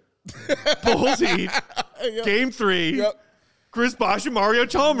 2013. Yep. Bulls-Heat. Yep. Game 3. Yep. Chris Bosh and Mario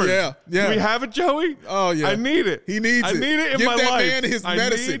Chalmers. Yeah, yeah. Do we have it, Joey? Oh, yeah. I need it. He needs I it. need it in Give my that life. man his I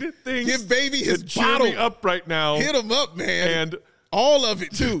medicine. need things Give baby his that cheer bottle. me up right now. Hit him up, man. And all of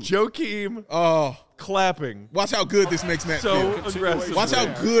it, too. Joakim Oh, clapping watch how good this makes Matt so feel. aggressive. Watch how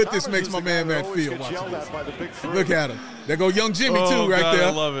good this makes my man Matt feel. Watching this. Look at him. There go young Jimmy, Oh, too, right God, there.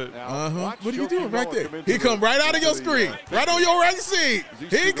 I love it. Uh-huh. What are you doing right there? He come right out of your screen. Right on your right seat.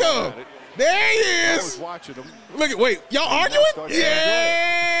 Here he come. There he I is. was watching him. Look at, wait, y'all arguing? started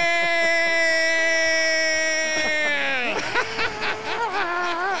Yeah.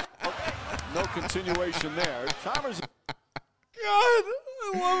 No continuation there. Chalmers. God,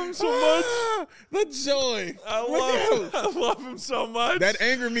 I love him so much. The joy. I love him so much. That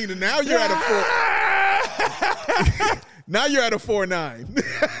anger meter. Now you're at a 4. Now you're at a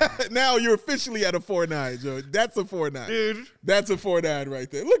 4-9. Now you're officially at a 4-9, Joe. That's a 4-9. Dude. That's a 4-9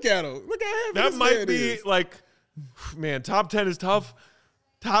 right there. Look at him. Look how happy That this might man be is. like, man, top 10 is tough.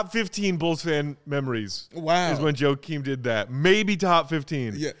 Top 15 Bulls fan memories. Wow. Is when Joakim did that. Maybe top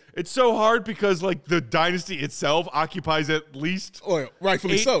 15. Yeah. It's so hard because, like, the dynasty itself occupies at least Oh, yeah,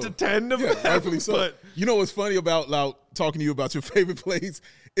 rightfully 8 so. to 10 of Yeah, them. rightfully so. But You know what's funny about talking to you about your favorite plays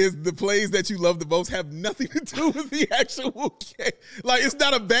is the plays that you love the most have nothing to do with the actual game. Like, it's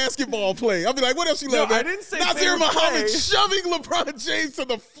not a basketball play. I'll be like, what else you No, love, man? I didn't say Nasir favorite Muhammad play. shoving LeBron James to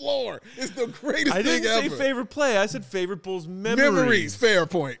the floor is the greatest I thing didn't ever. say favorite play. I said favorite Bulls memories. Memories. Fair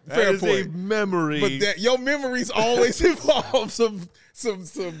point. That Fair is point. a memory. But that your memories always involve some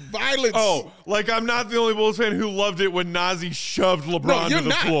violence. Oh, like I'm not the only Bulls fan who loved it when Nazi shoved LeBron to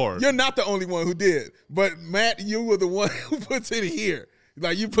the floor. You're not the only one who did. But Matt, you were the one who puts it here.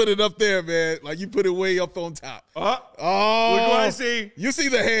 Like you put it up there, man. Like you put it way up on top. Oh, Oh, look what I see. You see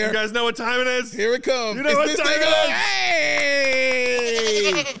the hair. You guys know what time it is? Here it comes. You know It's what this time thing it up.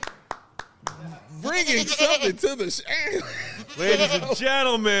 Hey! Bringing something to the Ladies and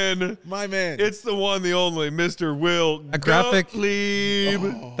gentlemen, my man. it's the one, the only, Mr. Will A graphic.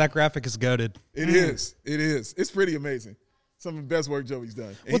 Gottlieb. That graphic is goated. It is. It is. It's pretty amazing. Some of the best work Joey's done.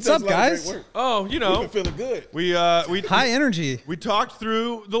 And he What's does up, a lot of guys? great work. Oh, you We've know, been feeling good. we High energy. we talked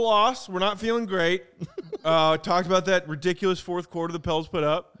through the loss. We're not feeling great. Talked about that ridiculous fourth quarter the Pels put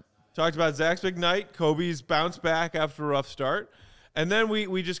up. Talked about Zach's big night, Kobe's bounce back after a rough start. And then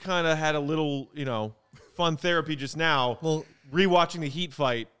we just kind of had a little, fun therapy just now, Well- rewatching the Heat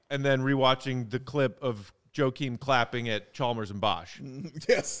fight and then rewatching the clip of Joakim clapping at Chalmers and Bosch.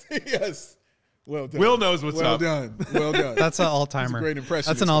 Yes. Yes. Well done. Will knows what's well up. done. Well done. That's an all-timer. great impression.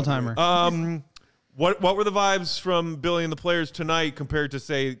 That's an It's all-timer. What were the vibes from Billy and the players tonight compared to,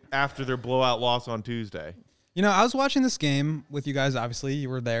 say, after their blowout loss on Tuesday? I was watching this game with you guys. Obviously, you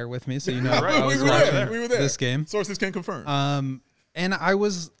were there with me, so you know Right. I was we were watching there. We were there. this game. Sources can confirm. And I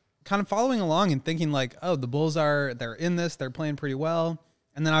was kind of following along and thinking like, oh, the Bulls they're in this, they're playing pretty well.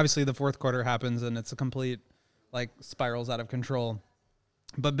 And then obviously the fourth quarter happens and it's a complete spirals out of control.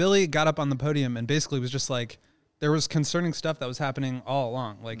 But Billy got up on the podium and basically was just like, there was concerning stuff that was happening all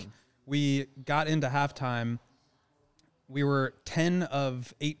along. Like we got into halftime, we were 10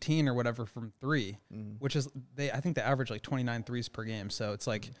 of 18 or whatever from three, which is I think they average like 29 threes per game. So it's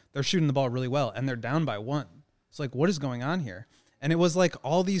like they're shooting the ball really well and they're down by 1. It's like, what is going on here? And it was like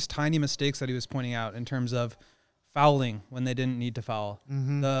all these tiny mistakes that he was pointing out in terms of fouling when they didn't need to foul.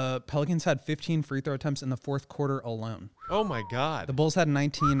 The Pelicans had 15 free throw attempts in the fourth quarter alone. Oh, my God. The Bulls had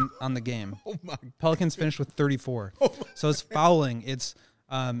 19 on the game. oh my. Pelicans finished with 34. So it's fouling. It's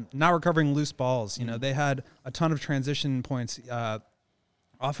not recovering loose balls. They had a ton of transition points.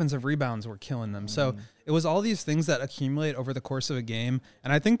 Offensive rebounds were killing them. So it was all these things that accumulate over the course of a game.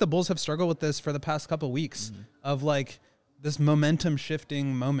 And I think the Bulls have struggled with this for the past couple of weeks of this momentum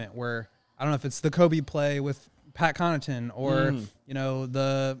shifting moment where I don't know if it's the Kobe play with Pat Connaughton or,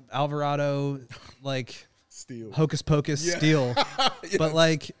 the Alvarado, Steal. hocus pocus steal.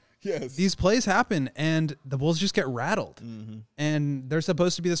 But Yes. these plays happen and the Bulls just get rattled. And they're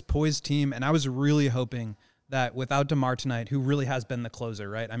supposed to be this poised team. And I was really hoping that without DeMar tonight, who really has been the closer,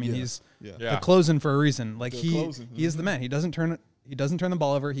 right? I mean, he's Yeah. the closing for a reason. closing. He is the man. He doesn't turn the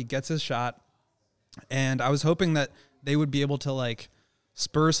ball over. He gets his shot. And I was hoping that they would be able to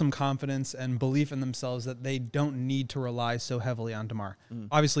spur some confidence and belief in themselves that they don't need to rely so heavily on DeMar.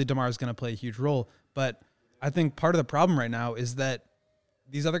 Obviously, DeMar is going to play a huge role, but I think part of the problem right now is that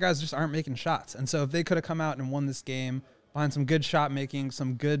these other guys just aren't making shots. And so if they could have come out and won this game behind some good shot making,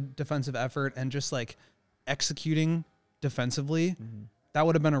 some good defensive effort, and just executing defensively, that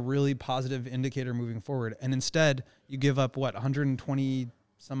would have been a really positive indicator moving forward. And instead, you give up 120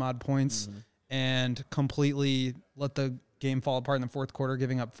 some odd points and completely let the game fall apart in the fourth quarter,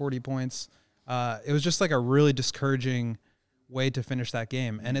 giving up 40 points. It was just a really discouraging way to finish that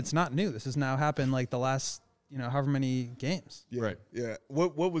game. And it's not new. This has now happened the last, however many games. Yeah. Right. Yeah.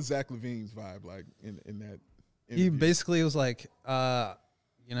 What was Zach LaVine's vibe like in that He interview? basically was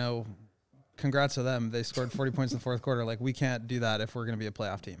congrats to them. They scored 40 points in the fourth quarter. We can't do that if we're going to be a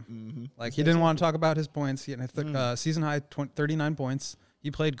playoff team. He didn't want to talk about his points. He had season high 39 points.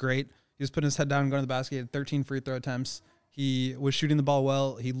 He played great. He was putting his head down and going to the basket. He had 13 free throw attempts. He was shooting the ball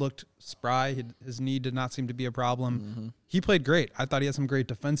well. He looked spry. His knee did not seem to be a problem. He played great. I thought he had some great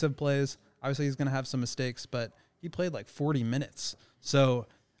defensive plays. Obviously, he's going to have some mistakes, but he played like 40 minutes. So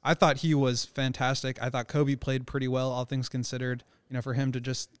I thought he was fantastic. I thought Kobe played pretty well, all things considered. You know, for him to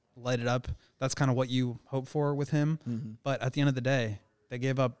just light it up, that's kind of what you hope for with him. But at the end of the day, they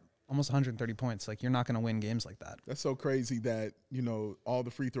gave up almost 130 points. Like, you're not going to win games like that. That's so crazy that, you know, all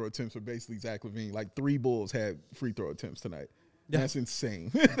the free throw attempts were basically Zach LaVine. Like 3 Bulls had free throw attempts tonight. Yeah. That's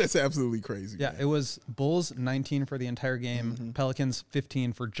insane. That's absolutely crazy. Yeah, man. It was Bulls 19 for the entire game, Pelicans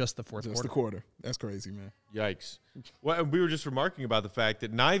 15 for just the fourth quarter. Just the quarter. That's crazy, man. Yikes. Well, we were just remarking about the fact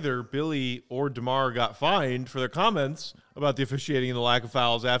that neither Billy or DeMar got fined for their comments about the officiating and the lack of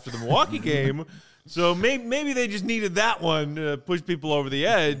fouls after the Milwaukee game. So maybe they just needed that one to push people over the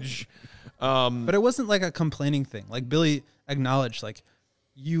edge. But it wasn't like a complaining thing. Like, Billy acknowledged, like,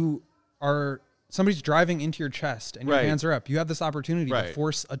 somebody's driving into your chest and your hands are up. You have this opportunity to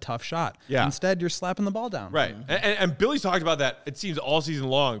force a tough shot. Yeah. Instead, you're slapping the ball down. Right. And Billy's talked about that, it seems, all season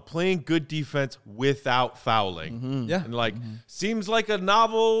long, playing good defense without fouling. Yeah. And, seems like a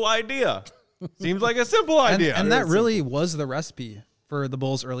novel idea. Seems like a simple idea. And that really was the recipe for the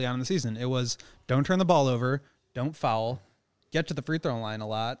Bulls early on in the season. It was, don't turn the ball over, don't foul, get to the free throw line a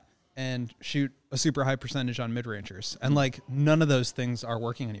lot, and shoot a super high percentage on mid-rangers. And, none of those things are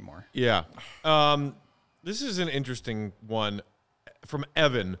working anymore. Yeah. This is an interesting one from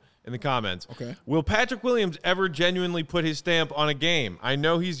Evan in the comments. Okay. Will Patrick Williams ever genuinely put his stamp on a game? I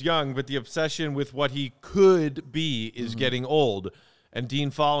know he's young, but the obsession with what he could be is getting old. And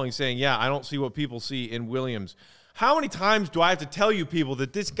Dean following saying, yeah, I don't see what people see in Williams. How many times do I have to tell you people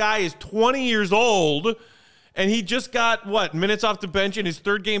that this guy is 20 years old and he just got, minutes off the bench in his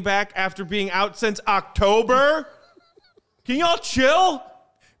 3rd game back after being out since October? Can y'all chill?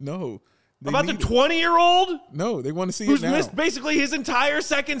 No. About the 20-year-old? No, they want to see who's it now. missed basically his entire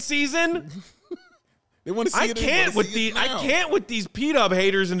 2nd season? They want to see it. I can't with these P-Dub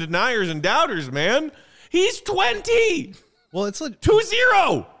haters and deniers and doubters, man. He's 20. Well, it's like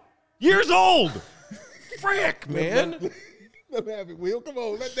 20 years old. Frick, man. Let me have it, Will. Come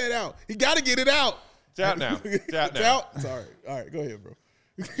on, let that out. He got to get it out. It's out now. It's out? Sorry. All right, go ahead, bro.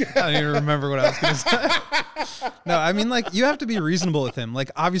 I don't even remember what I was going to say. No, I mean, you have to be reasonable with him.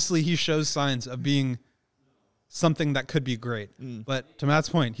 Obviously, he shows signs of being something that could be great. But to Matt's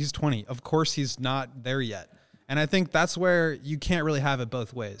point, he's 20. Of course, he's not there yet. And I think that's where you can't really have it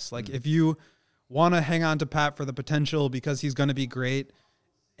both ways. If you want to hang on to Pat for the potential because he's going to be great,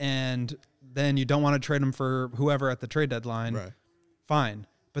 and then you don't want to trade him for whoever at the trade deadline, fine.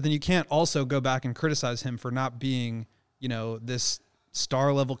 But then you can't also go back and criticize him for not being, this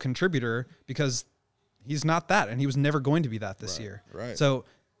star-level contributor, because he's not that, and he was never going to be that this year. Right. So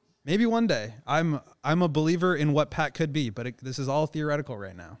maybe one day. I'm a believer in what Pat could be, but this is all theoretical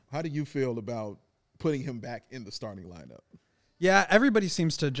right now. How do you feel about putting him back in the starting lineup? Yeah, everybody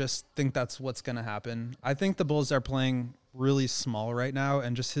seems to just think that's what's going to happen. I think the Bulls are playing really small right now,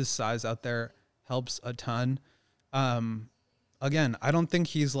 and just his size out there helps a ton. Again, I don't think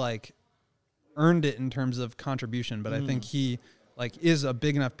he's earned it in terms of contribution, but I think he is a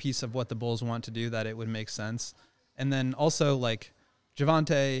big enough piece of what the Bulls want to do that it would make sense. And then also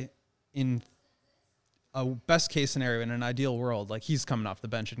Javonte, in a best case scenario, in an ideal world, he's coming off the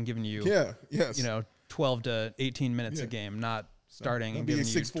bench and giving you 12 to 18 minutes a game, not starting and giving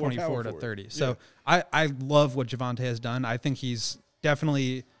you 24 to 30. So I love what Javonte has done. I think he's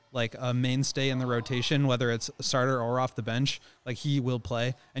definitely a mainstay in the rotation, whether it's a starter or off the bench. He will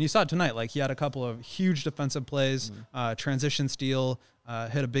play. And you saw it tonight. He had a couple of huge defensive plays, transition steal,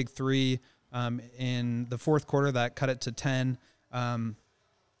 hit a big 3 in the 4th quarter that cut it to 10.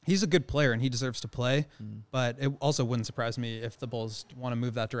 He's a good player and he deserves to play, but it also wouldn't surprise me if the Bulls want to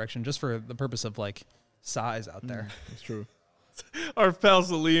move that direction just for the purpose of size out there. That's true. Our pal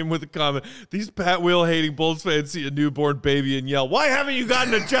Salim with a comment. These Pat Will hating Bulls fans see a newborn baby and yell, "Why haven't you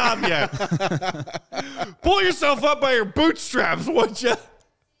gotten a job yet? Pull yourself up by your bootstraps, won't you?"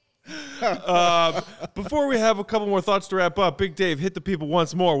 Before we have a couple more thoughts to wrap up, Big Dave, hit the people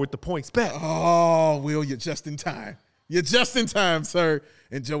once more with the points bet. Oh, Will, you're just in time. You're just in time, sir.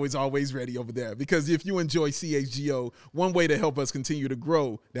 And Joey's always ready over there, because if you enjoy CHGO, one way to help us continue to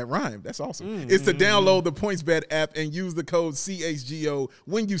grow, that rhyme, that's awesome, is to download the PointsBet app and use the code CHGO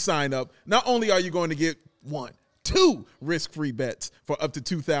when you sign up. Not only are you going to get 2 risk-free bets for up to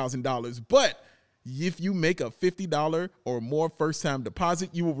 $2,000, but if you make a $50 or more first-time deposit,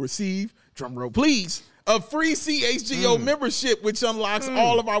 you will receive, drumroll please, a free CHGO membership, which unlocks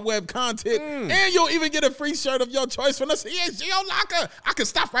all of our web content, and you'll even get a free shirt of your choice from the CHGO locker. I could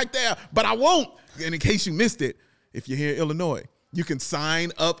stop right there, but I won't. And in case you missed it, if you're here in Illinois, you can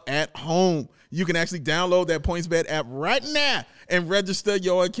sign up at home. You can actually download that PointsBet app right now and register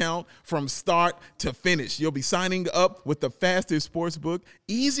your account from start to finish. You'll be signing up with the fastest sports book,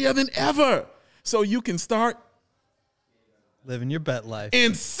 easier than ever. So you can start living your bet life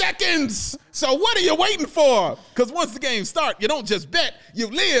in seconds. So what are you waiting for? Because once the game starts, you don't just bet, you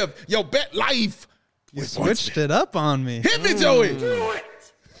live your bet life. You switched it up on me. Hit me, Joey. Do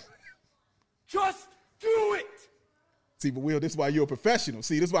it. Just do it. See, but Will, this is why you're a professional.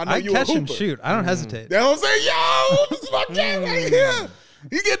 See, this is why I know you're a catch hooper. and shoot. I don't hesitate. That's what I'm saying. Yo, this is my cat right here.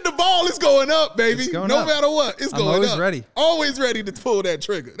 You getting the ball, it's going up, baby. It's going no up. matter what, it's I'm going up. always ready. Always ready to pull that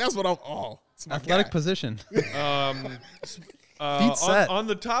trigger. That's what I'm. Oh, it's my Athletic guy. position. On, set. on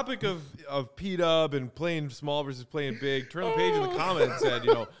the topic of P-Dub and playing small versus playing big, Turn the Page in the comments said,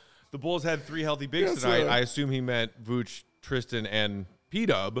 the Bulls had 3 healthy bigs Yes, tonight. sir. I assume he meant Vooch, Tristan, and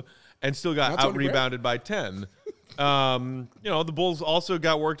P-Dub, and still got Not Tony Brown. out-rebounded by 10. The Bulls also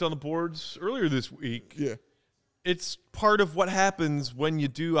got worked on the boards earlier this week. Yeah. It's part of what happens when you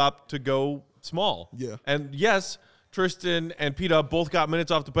do opt to go small. Yeah. And yes, Tristan and P-Dub both got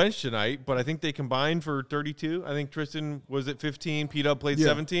minutes off the bench tonight, but I think they combined for 32. I think Tristan was at 15, P-Dub played Yeah.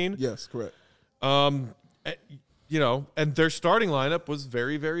 17. Yes, correct. And their starting lineup was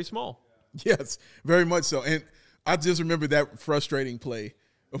very, very small. Yes, very much so. And I just remember that frustrating play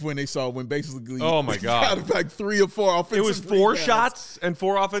of when basically Oh, my God. got like 3 or 4 offensive It was 4 rebounds. shots and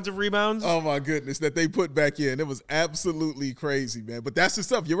 4 offensive rebounds. Oh my goodness, that they put back in. It was absolutely crazy, man. But that's the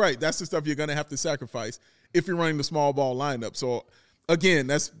stuff. You're right. That's the stuff you're going to have to sacrifice if you're running the small ball lineup. So again,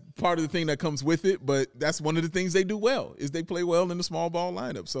 that's part of the thing that comes with it. But that's one of the things they do well is they play well in the small ball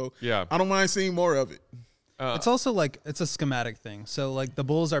lineup. So Yeah. I don't mind seeing more of it. It's also it's a schematic thing. So the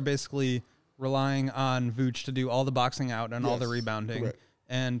Bulls are basically relying on Vooch to do all the boxing out and all the Yes, rebounding. correct.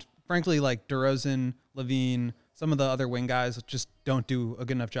 And frankly, DeRozan, Levine, some of the other wing guys just don't do a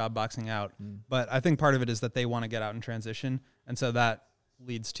good enough job boxing out. But I think part of it is that they want to get out in transition. And so that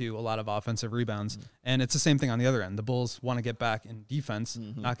leads to a lot of offensive rebounds. And it's the same thing on the other end. The Bulls want to get back in defense,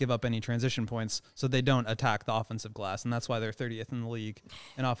 not give up any transition points, so they don't attack the offensive glass. And that's why they're 30th in the league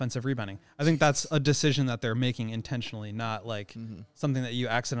in offensive rebounding. I think that's a decision that they're making intentionally, not something that you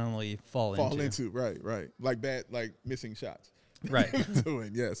accidentally fall into. Right. Like missing shots. Right.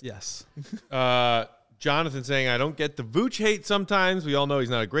 Doing, yes. Yes. Jonathan saying, I don't get the Vooch hate sometimes. We all know he's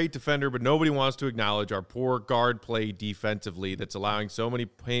not a great defender, but nobody wants to acknowledge our poor guard play defensively that's allowing so many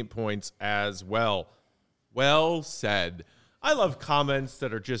paint points as well. Well said. I love comments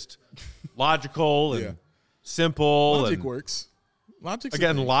that are just logical and Yeah. simple. Logic and, works. Logic's a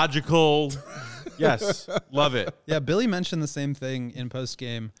again, thing. logical. Yes, love it. Yeah, Billy mentioned the same thing in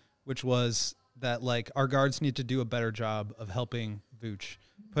post-game, which was that our guards need to do a better job of helping Vooch,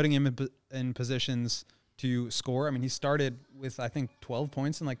 putting him in positions to score. I mean, he started with, I think, 12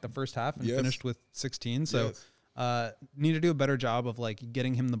 points in the first half and Yes. finished with 16. So Yes. need to do a better job of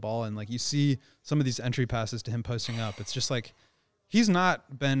getting him the ball. And you see some of these entry passes to him posting up. It's just he's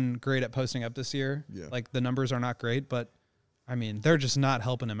not been great at posting up this year. Yeah. The numbers are not great, but I mean, they're just not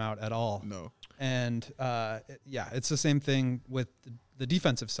helping him out at all. No. And it's the same thing with the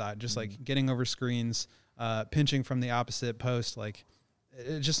defensive side, just getting over screens, pinching from the opposite post,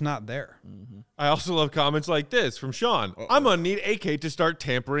 it's just not there. I also love comments like this from Sean. I'm going to need AK to start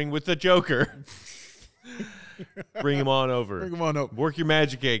tampering with the Joker. Bring him on over. Bring him on up. Work your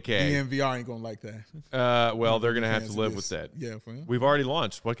magic, AK. DNVR ain't gonna like that. Well, they're going to have to Fans live of with this. that. Yeah, for him. We've already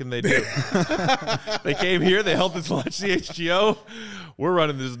launched. What can they do? They came here. They helped us launch CHGO. We're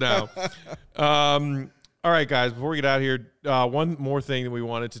running this now. All right, guys, before we get out of here, one more thing that we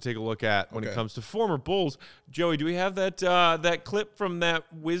wanted to take a look at when it Okay. comes to former Bulls. Joey, do we have that clip from that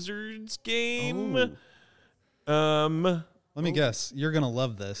Wizards game? Let me guess. You're going to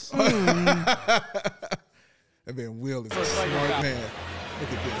love this. That man Will is a smart man.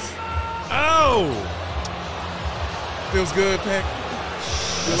 Look at this. Oh! Feels good, Pack.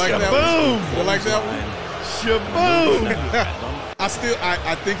 You like that Shaboom! one? You like that one? Shaboom! I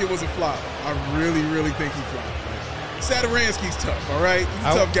think it was a flop. I really, really think he flopped. Sadaransky's tough, all right?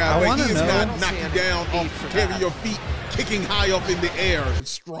 He's a tough guy, I but wanna he is know- not knock you down off carry your feet, kicking high up in the air,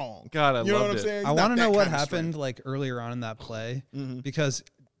 strong. God, I you know loved what I'm it. saying? I He's not want to that know what kind of happened strength. earlier on in that play because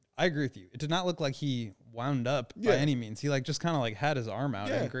I agree with you. It did not look like he wound up Yeah. by any means. He just kind of had his arm out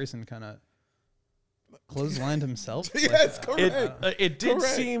Yeah. and Grayson kind of clotheslined himself. Yes, It, correct. it did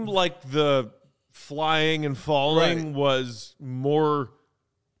Correct. seem like the flying and falling Right. was more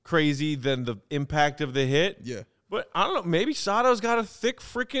crazy than the impact of the hit. Yeah. But I don't know. Maybe Sato's got a thick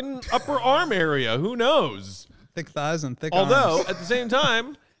freaking upper arm area. Who knows? Thick thighs and thick Although, arms. at the same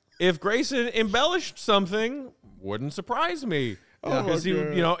time, if Grayson embellished something, wouldn't surprise me. Oh, Because my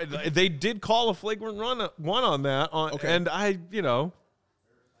God. you know, they did call a flagrant one on that, Okay. and I, you know,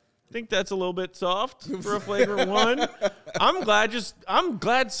 think that's a little bit soft for a flagrant one. I'm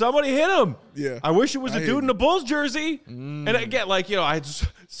glad somebody hit him. Yeah. I wish it was I a hear dude you. in a Bulls jersey. And again, like, you know, I had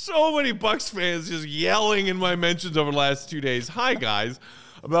so many Bucks fans just yelling in my mentions over the last 2 days. Hi, guys.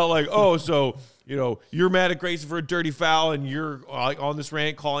 About like, oh, so, you know, you're mad at Grayson for a dirty foul and you're like on this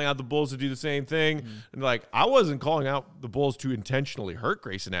rant calling out the Bulls to do the same thing. And like, I wasn't calling out the Bulls to intentionally hurt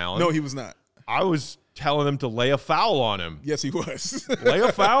Grayson Allen. No, he was not. I was telling them to lay a foul on him. Yes, he was. Lay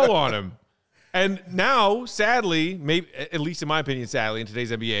a foul on him. And now, sadly, maybe at least in my opinion, sadly, in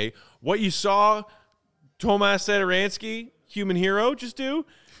today's NBA, what you saw Tomas Satoransky, human hero, just do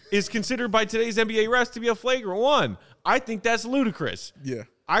is considered by today's NBA refs to be a flagrant one. I think that's ludicrous. Yeah.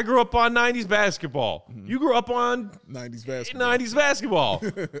 I grew up on 90s basketball. You grew up on 90s basketball. 90s basketball.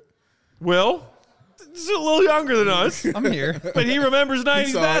 Will, he's a little younger than us, I'm here. but he remembers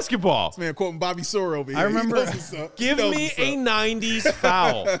 90s saw it. basketball. This man quoting Bobby Sore over here. I remember- He knows what's up. Give He knows me what's a up. 90s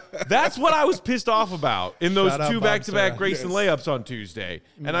foul. That's what I was pissed off about in those Shout out two Bob back-to-back Sura. Grayson Yes. layups on Tuesday.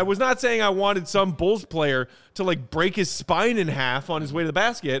 And I was not saying I wanted some Bulls player to like break his spine in half on his way to the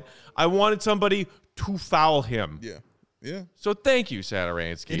basket. I wanted somebody to foul him. Yeah. Yeah. So thank you,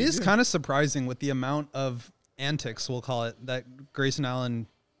 Satoransky. It is kind of surprising with the amount of antics, we'll call it, that Grayson Allen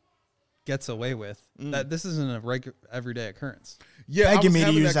gets away with. That this isn't a everyday occurrence. Yeah. I Begging was me to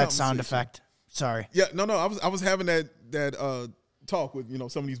having use that sound conversation. effect. Sorry. Yeah, no. I was having that talk with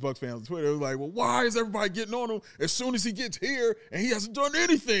some of these Bucks fans on Twitter. It was like, well, why is everybody getting on him as soon as he gets here and he hasn't done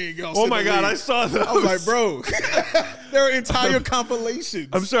anything else? Oh in my the God, league? I saw those. I was like, bro, there are entire compilations.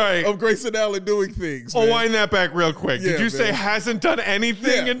 I'm sorry. of Grayson Allen doing things. Oh, man. wind that back real quick. Yeah, Did you say man. hasn't done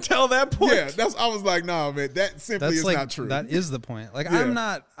anything Yeah. until that point? Yeah, I was like, nah, man, that simply That's is like not true. that is the point. Like Yeah.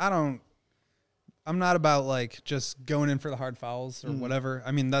 I'm not about like just going in for the hard fouls or Mm. whatever.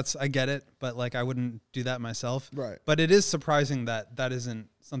 I mean, I get it, but like I wouldn't do that myself. Right. But it is surprising that that isn't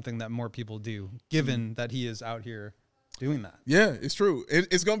something that more people do, Mm. given that he is out here doing that. Yeah, it's true.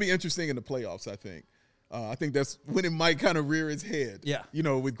 It's going to be interesting in the playoffs, I think. I think that's when it might kind of rear its head. Yeah.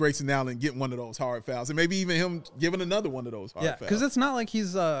 With Grayson Allen getting one of those hard fouls, and maybe even him giving another one of those hard Yeah, fouls. because it's not like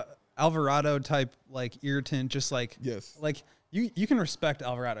he's a Alvarado type like irritant. Just like Yes. like you can respect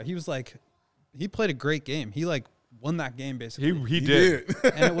Alvarado. He was like he played a great game. He like won that game basically. He He did.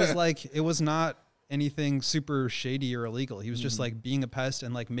 did. And it was not anything super shady or illegal. He was just like being a pest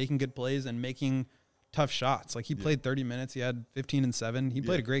and like making good plays and making tough shots. Like he played 30 minutes. He had 15 and 7. He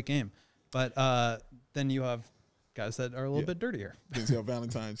played a great game. But then you have guys that are a little bit dirtier. Denzel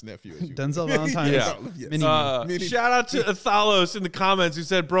Valentine's nephew. As you Denzel Valentine's. Yeah. Yes. Mini-me. Mini- Shout out to Athalos in the comments who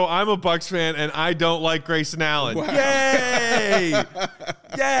said, bro, I'm a Bucks fan and I don't like Grayson Allen. Wow. Yay!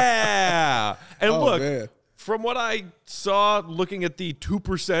 Yeah. And Oh, look, man. from what I saw looking at the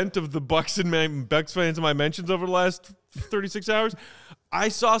 2% of the Bucks fans in my mentions over the last 36 hours, I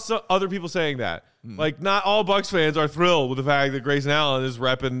saw some other people saying that. Like, not all Bucks fans are thrilled with the fact that Grayson Allen is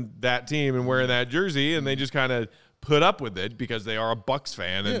repping that team and wearing that jersey, and they just kind of put up with it because they are a Bucks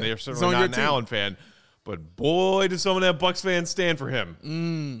fan and Yeah. they're It's certainly on not your an team. Allen fan. But boy, do some of that Bucks fans stand for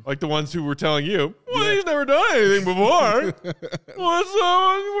him. Like the ones who were telling you, well, he's never done anything before.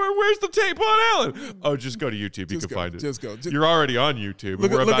 Where's the tape on Allen? Oh, just go to YouTube. You Just can go. find it. Just go. You're already on YouTube. Look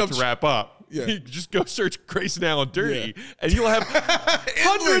and we're up- look about up- to wrap up. Yeah. You just go search Grayson Allen Dirty, and you'll have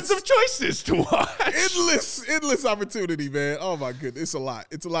hundreds of choices to watch. endless opportunity, man. Oh my goodness, it's a lot.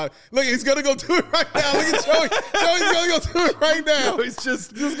 It's a lot. Look, he's gonna go do it right now. Look at Joey. Joey's gonna go do it right now. No, he's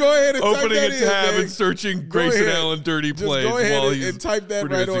just go ahead and type opening that a in, tab man. and searching Go Grayson ahead. Allen Dirty Just plays go ahead while and, he's and type that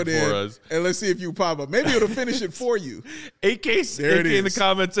right on producing for there, us. and let's see if you pop up. Maybe it'll finish it for you. AK There it in the is.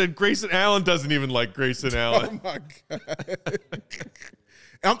 comments said Grayson Allen doesn't even like Grayson Oh Allen. my god.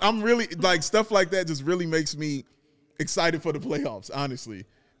 I'm really like stuff like that. Just really makes me excited for the playoffs, honestly,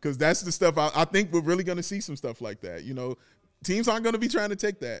 because that's the stuff I think we're really going to see some stuff like that. Teams aren't going to be trying to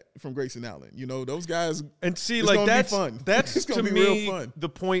take that from Grayson Allen. Those guys. And see, It's like gonna be that's fun. that's It's gonna to be me real fun. the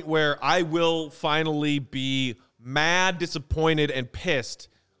point where I will finally be mad, disappointed, and pissed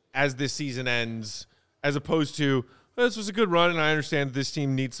as this season ends, as opposed to this was a good run, and I understand this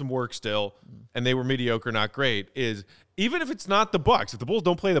team needs some work still, and they were mediocre, not great. Is even if it's not the Bucks, if the Bulls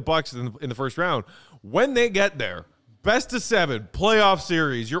don't play the Bucks in the first round, when they get there, best of 7 playoff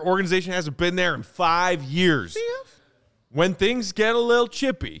series, your organization hasn't been there in 5 years. When things get a little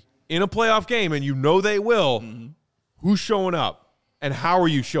chippy in a playoff game, and you know they will, who's showing up? And how are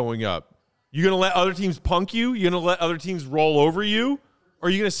you showing up? You going to let other teams punk you? You going to let other teams roll over you? or are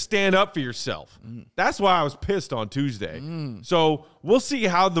you going to stand up for yourself? That's why I was pissed on Tuesday. So we'll see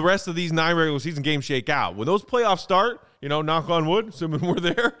how the rest of these 9 regular season games shake out. When those playoffs start, knock on wood, assuming we're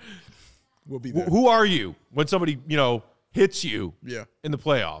there, We'll be there. who are you when somebody, hits you in the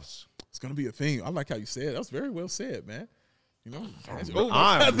playoffs? It's going to be a thing. I like how you said it. That was very well said, man. I'm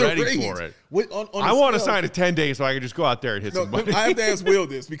ready for it. I want to sign a 10-day so I can just go out there and hit somebody. I have to ask Will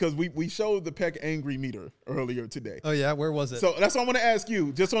this because we showed the Peck angry meter earlier today. Oh, yeah? Where was it? So that's what I want to ask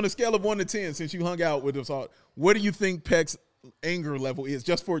you. Just on a scale of 1 to 10, since you hung out with us all, what do you think Peck's anger level is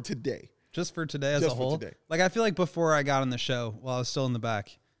just for today? Just for today as a whole? Today. Like, I feel like before I got on the show, while I was still in the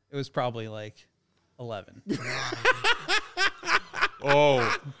back, it was probably like 11.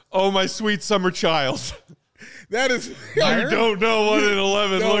 Oh, my sweet summer child. That is You don't know what an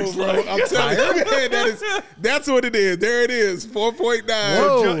 11 looks bro, like. I'm telling you, man, that's what it is. There it is, 4.9.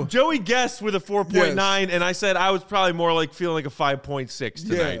 Whoa. Joey guessed with a 4.9, and I said I was probably more like feeling like a 5.6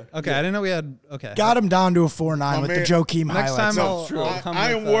 tonight. Okay, I didn't know we had. Okay. Got him down to a 4.9 with man. the Joakim Next highlights. time I'll come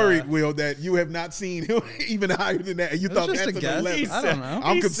I am with, worried, Will, that you have not seen him even higher than that. You thought just that's a an guess. 11. I don't know.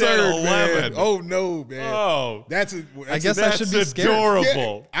 I'm He said concerned, 11. man. Oh, no, man. Oh, That's I guess I should be scared.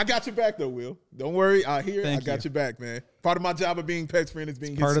 adorable. I got your back, though, Will. Don't worry. I Thank got you. your back, man. Part of my job of being Peck's friend is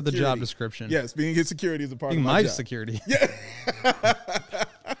being his Part of the security. job description. Yes, being his security is a part Being of my job. security.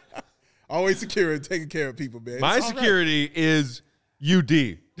 Always secure and taking care of people, man. My It's all right. security is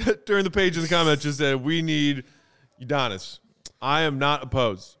UD. During the page in the comments just said, we need Udonis. I am not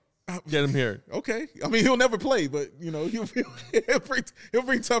opposed. Get him here. Okay. I mean, he'll never play, but, he'll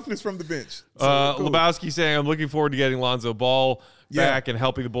bring toughness from the bench. So, cool. Lebowski saying, I'm looking forward to getting Lonzo Ball back and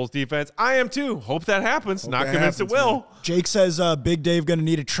helping the Bulls defense. I am too. Hope that happens. Not that convinced happens, it will. man. Jake says Big Dave going to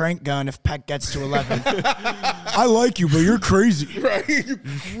need a trank gun if Peck gets to 11. I like you, but you're crazy. Right? You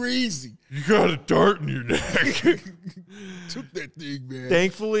crazy. You got a dart in your neck. Took that thing, man.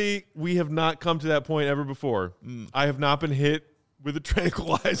 Thankfully, we have not come to that point ever before. I have not been hit with a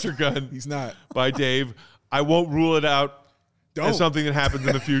tranquilizer gun He's not. by Dave. I won't rule it out Don't. as something that happens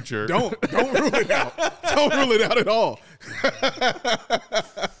in the future. Don't rule it out. Don't rule it out at all.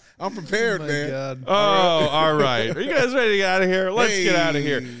 I'm prepared, man. God. Oh, all right. Are you guys ready to get out of here? Let's get out of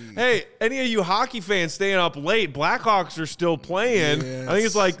here. Hey. Hey, any of you hockey fans staying up late, Blackhawks are still playing. Yes. I think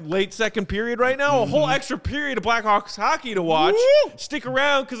it's like late second period right now. A whole extra period of Blackhawks hockey to watch. Woo! Stick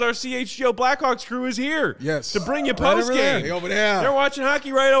around because our CHGO Blackhawks crew is here. Yes. To bring you Right over post there. game. Hey, over there. They're watching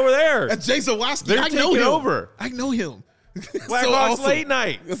hockey right over there. That's Jay Zawoski. They're I know taking him. over. I know him. Blackhawks So awesome. late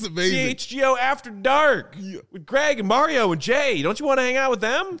night. That's amazing. CHGO After Dark with Greg and Mario and Jay. Don't you want to hang out with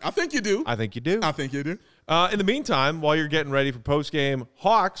them? I think you do. I think you do. I think you do. In the meantime, while you're getting ready for post-game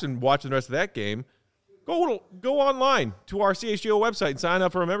Hawks and watching the rest of that game, go online to our CHGO website and sign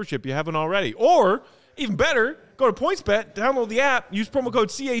up for a membership if you haven't already. Or, even better, go to PointsBet, download the app, use promo code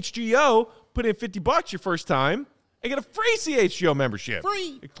CHGO, put in $50 your first time, and get a free CHGO membership.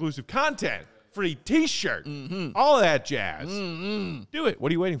 Free. Exclusive content, free T-shirt, all of that jazz. Do it. What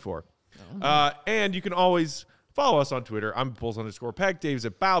are you waiting for? And you can always follow us on Twitter. I'm Bulls_Peck. Dave's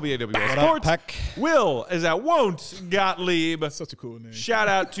at Balby, AWS Sports. Peck? Will is at Won't Gottlieb. Such a cool name. Shout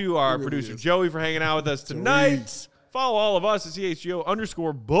out to our really producer is. Joey for hanging out with us tonight. Follow all of us at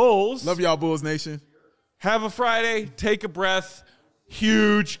CHGO_Bulls. Love y'all, Bulls Nation. Have a Friday. Take a breath.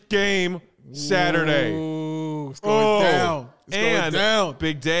 Huge game Saturday. Ooh, it's going down. It's and going down.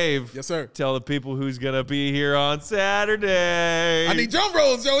 Big Dave. Yes, sir. Tell the people who's going to be here on Saturday. I need drum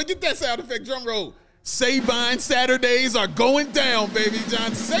rolls, Joey. Get that sound effect drum roll. Sabine Saturdays are going down, baby.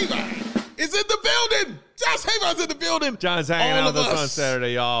 John Sabine is in the building. John Sabine's in the building. John's hanging All out with of us on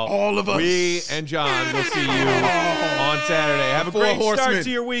Saturday, y'all. All of us. We and John will see you on Saturday. Have a Four great Horsemen. start to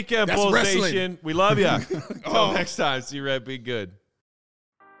your weekend, That's Bulls wrestling. Nation. We love you. Until next time, see you right. Be good.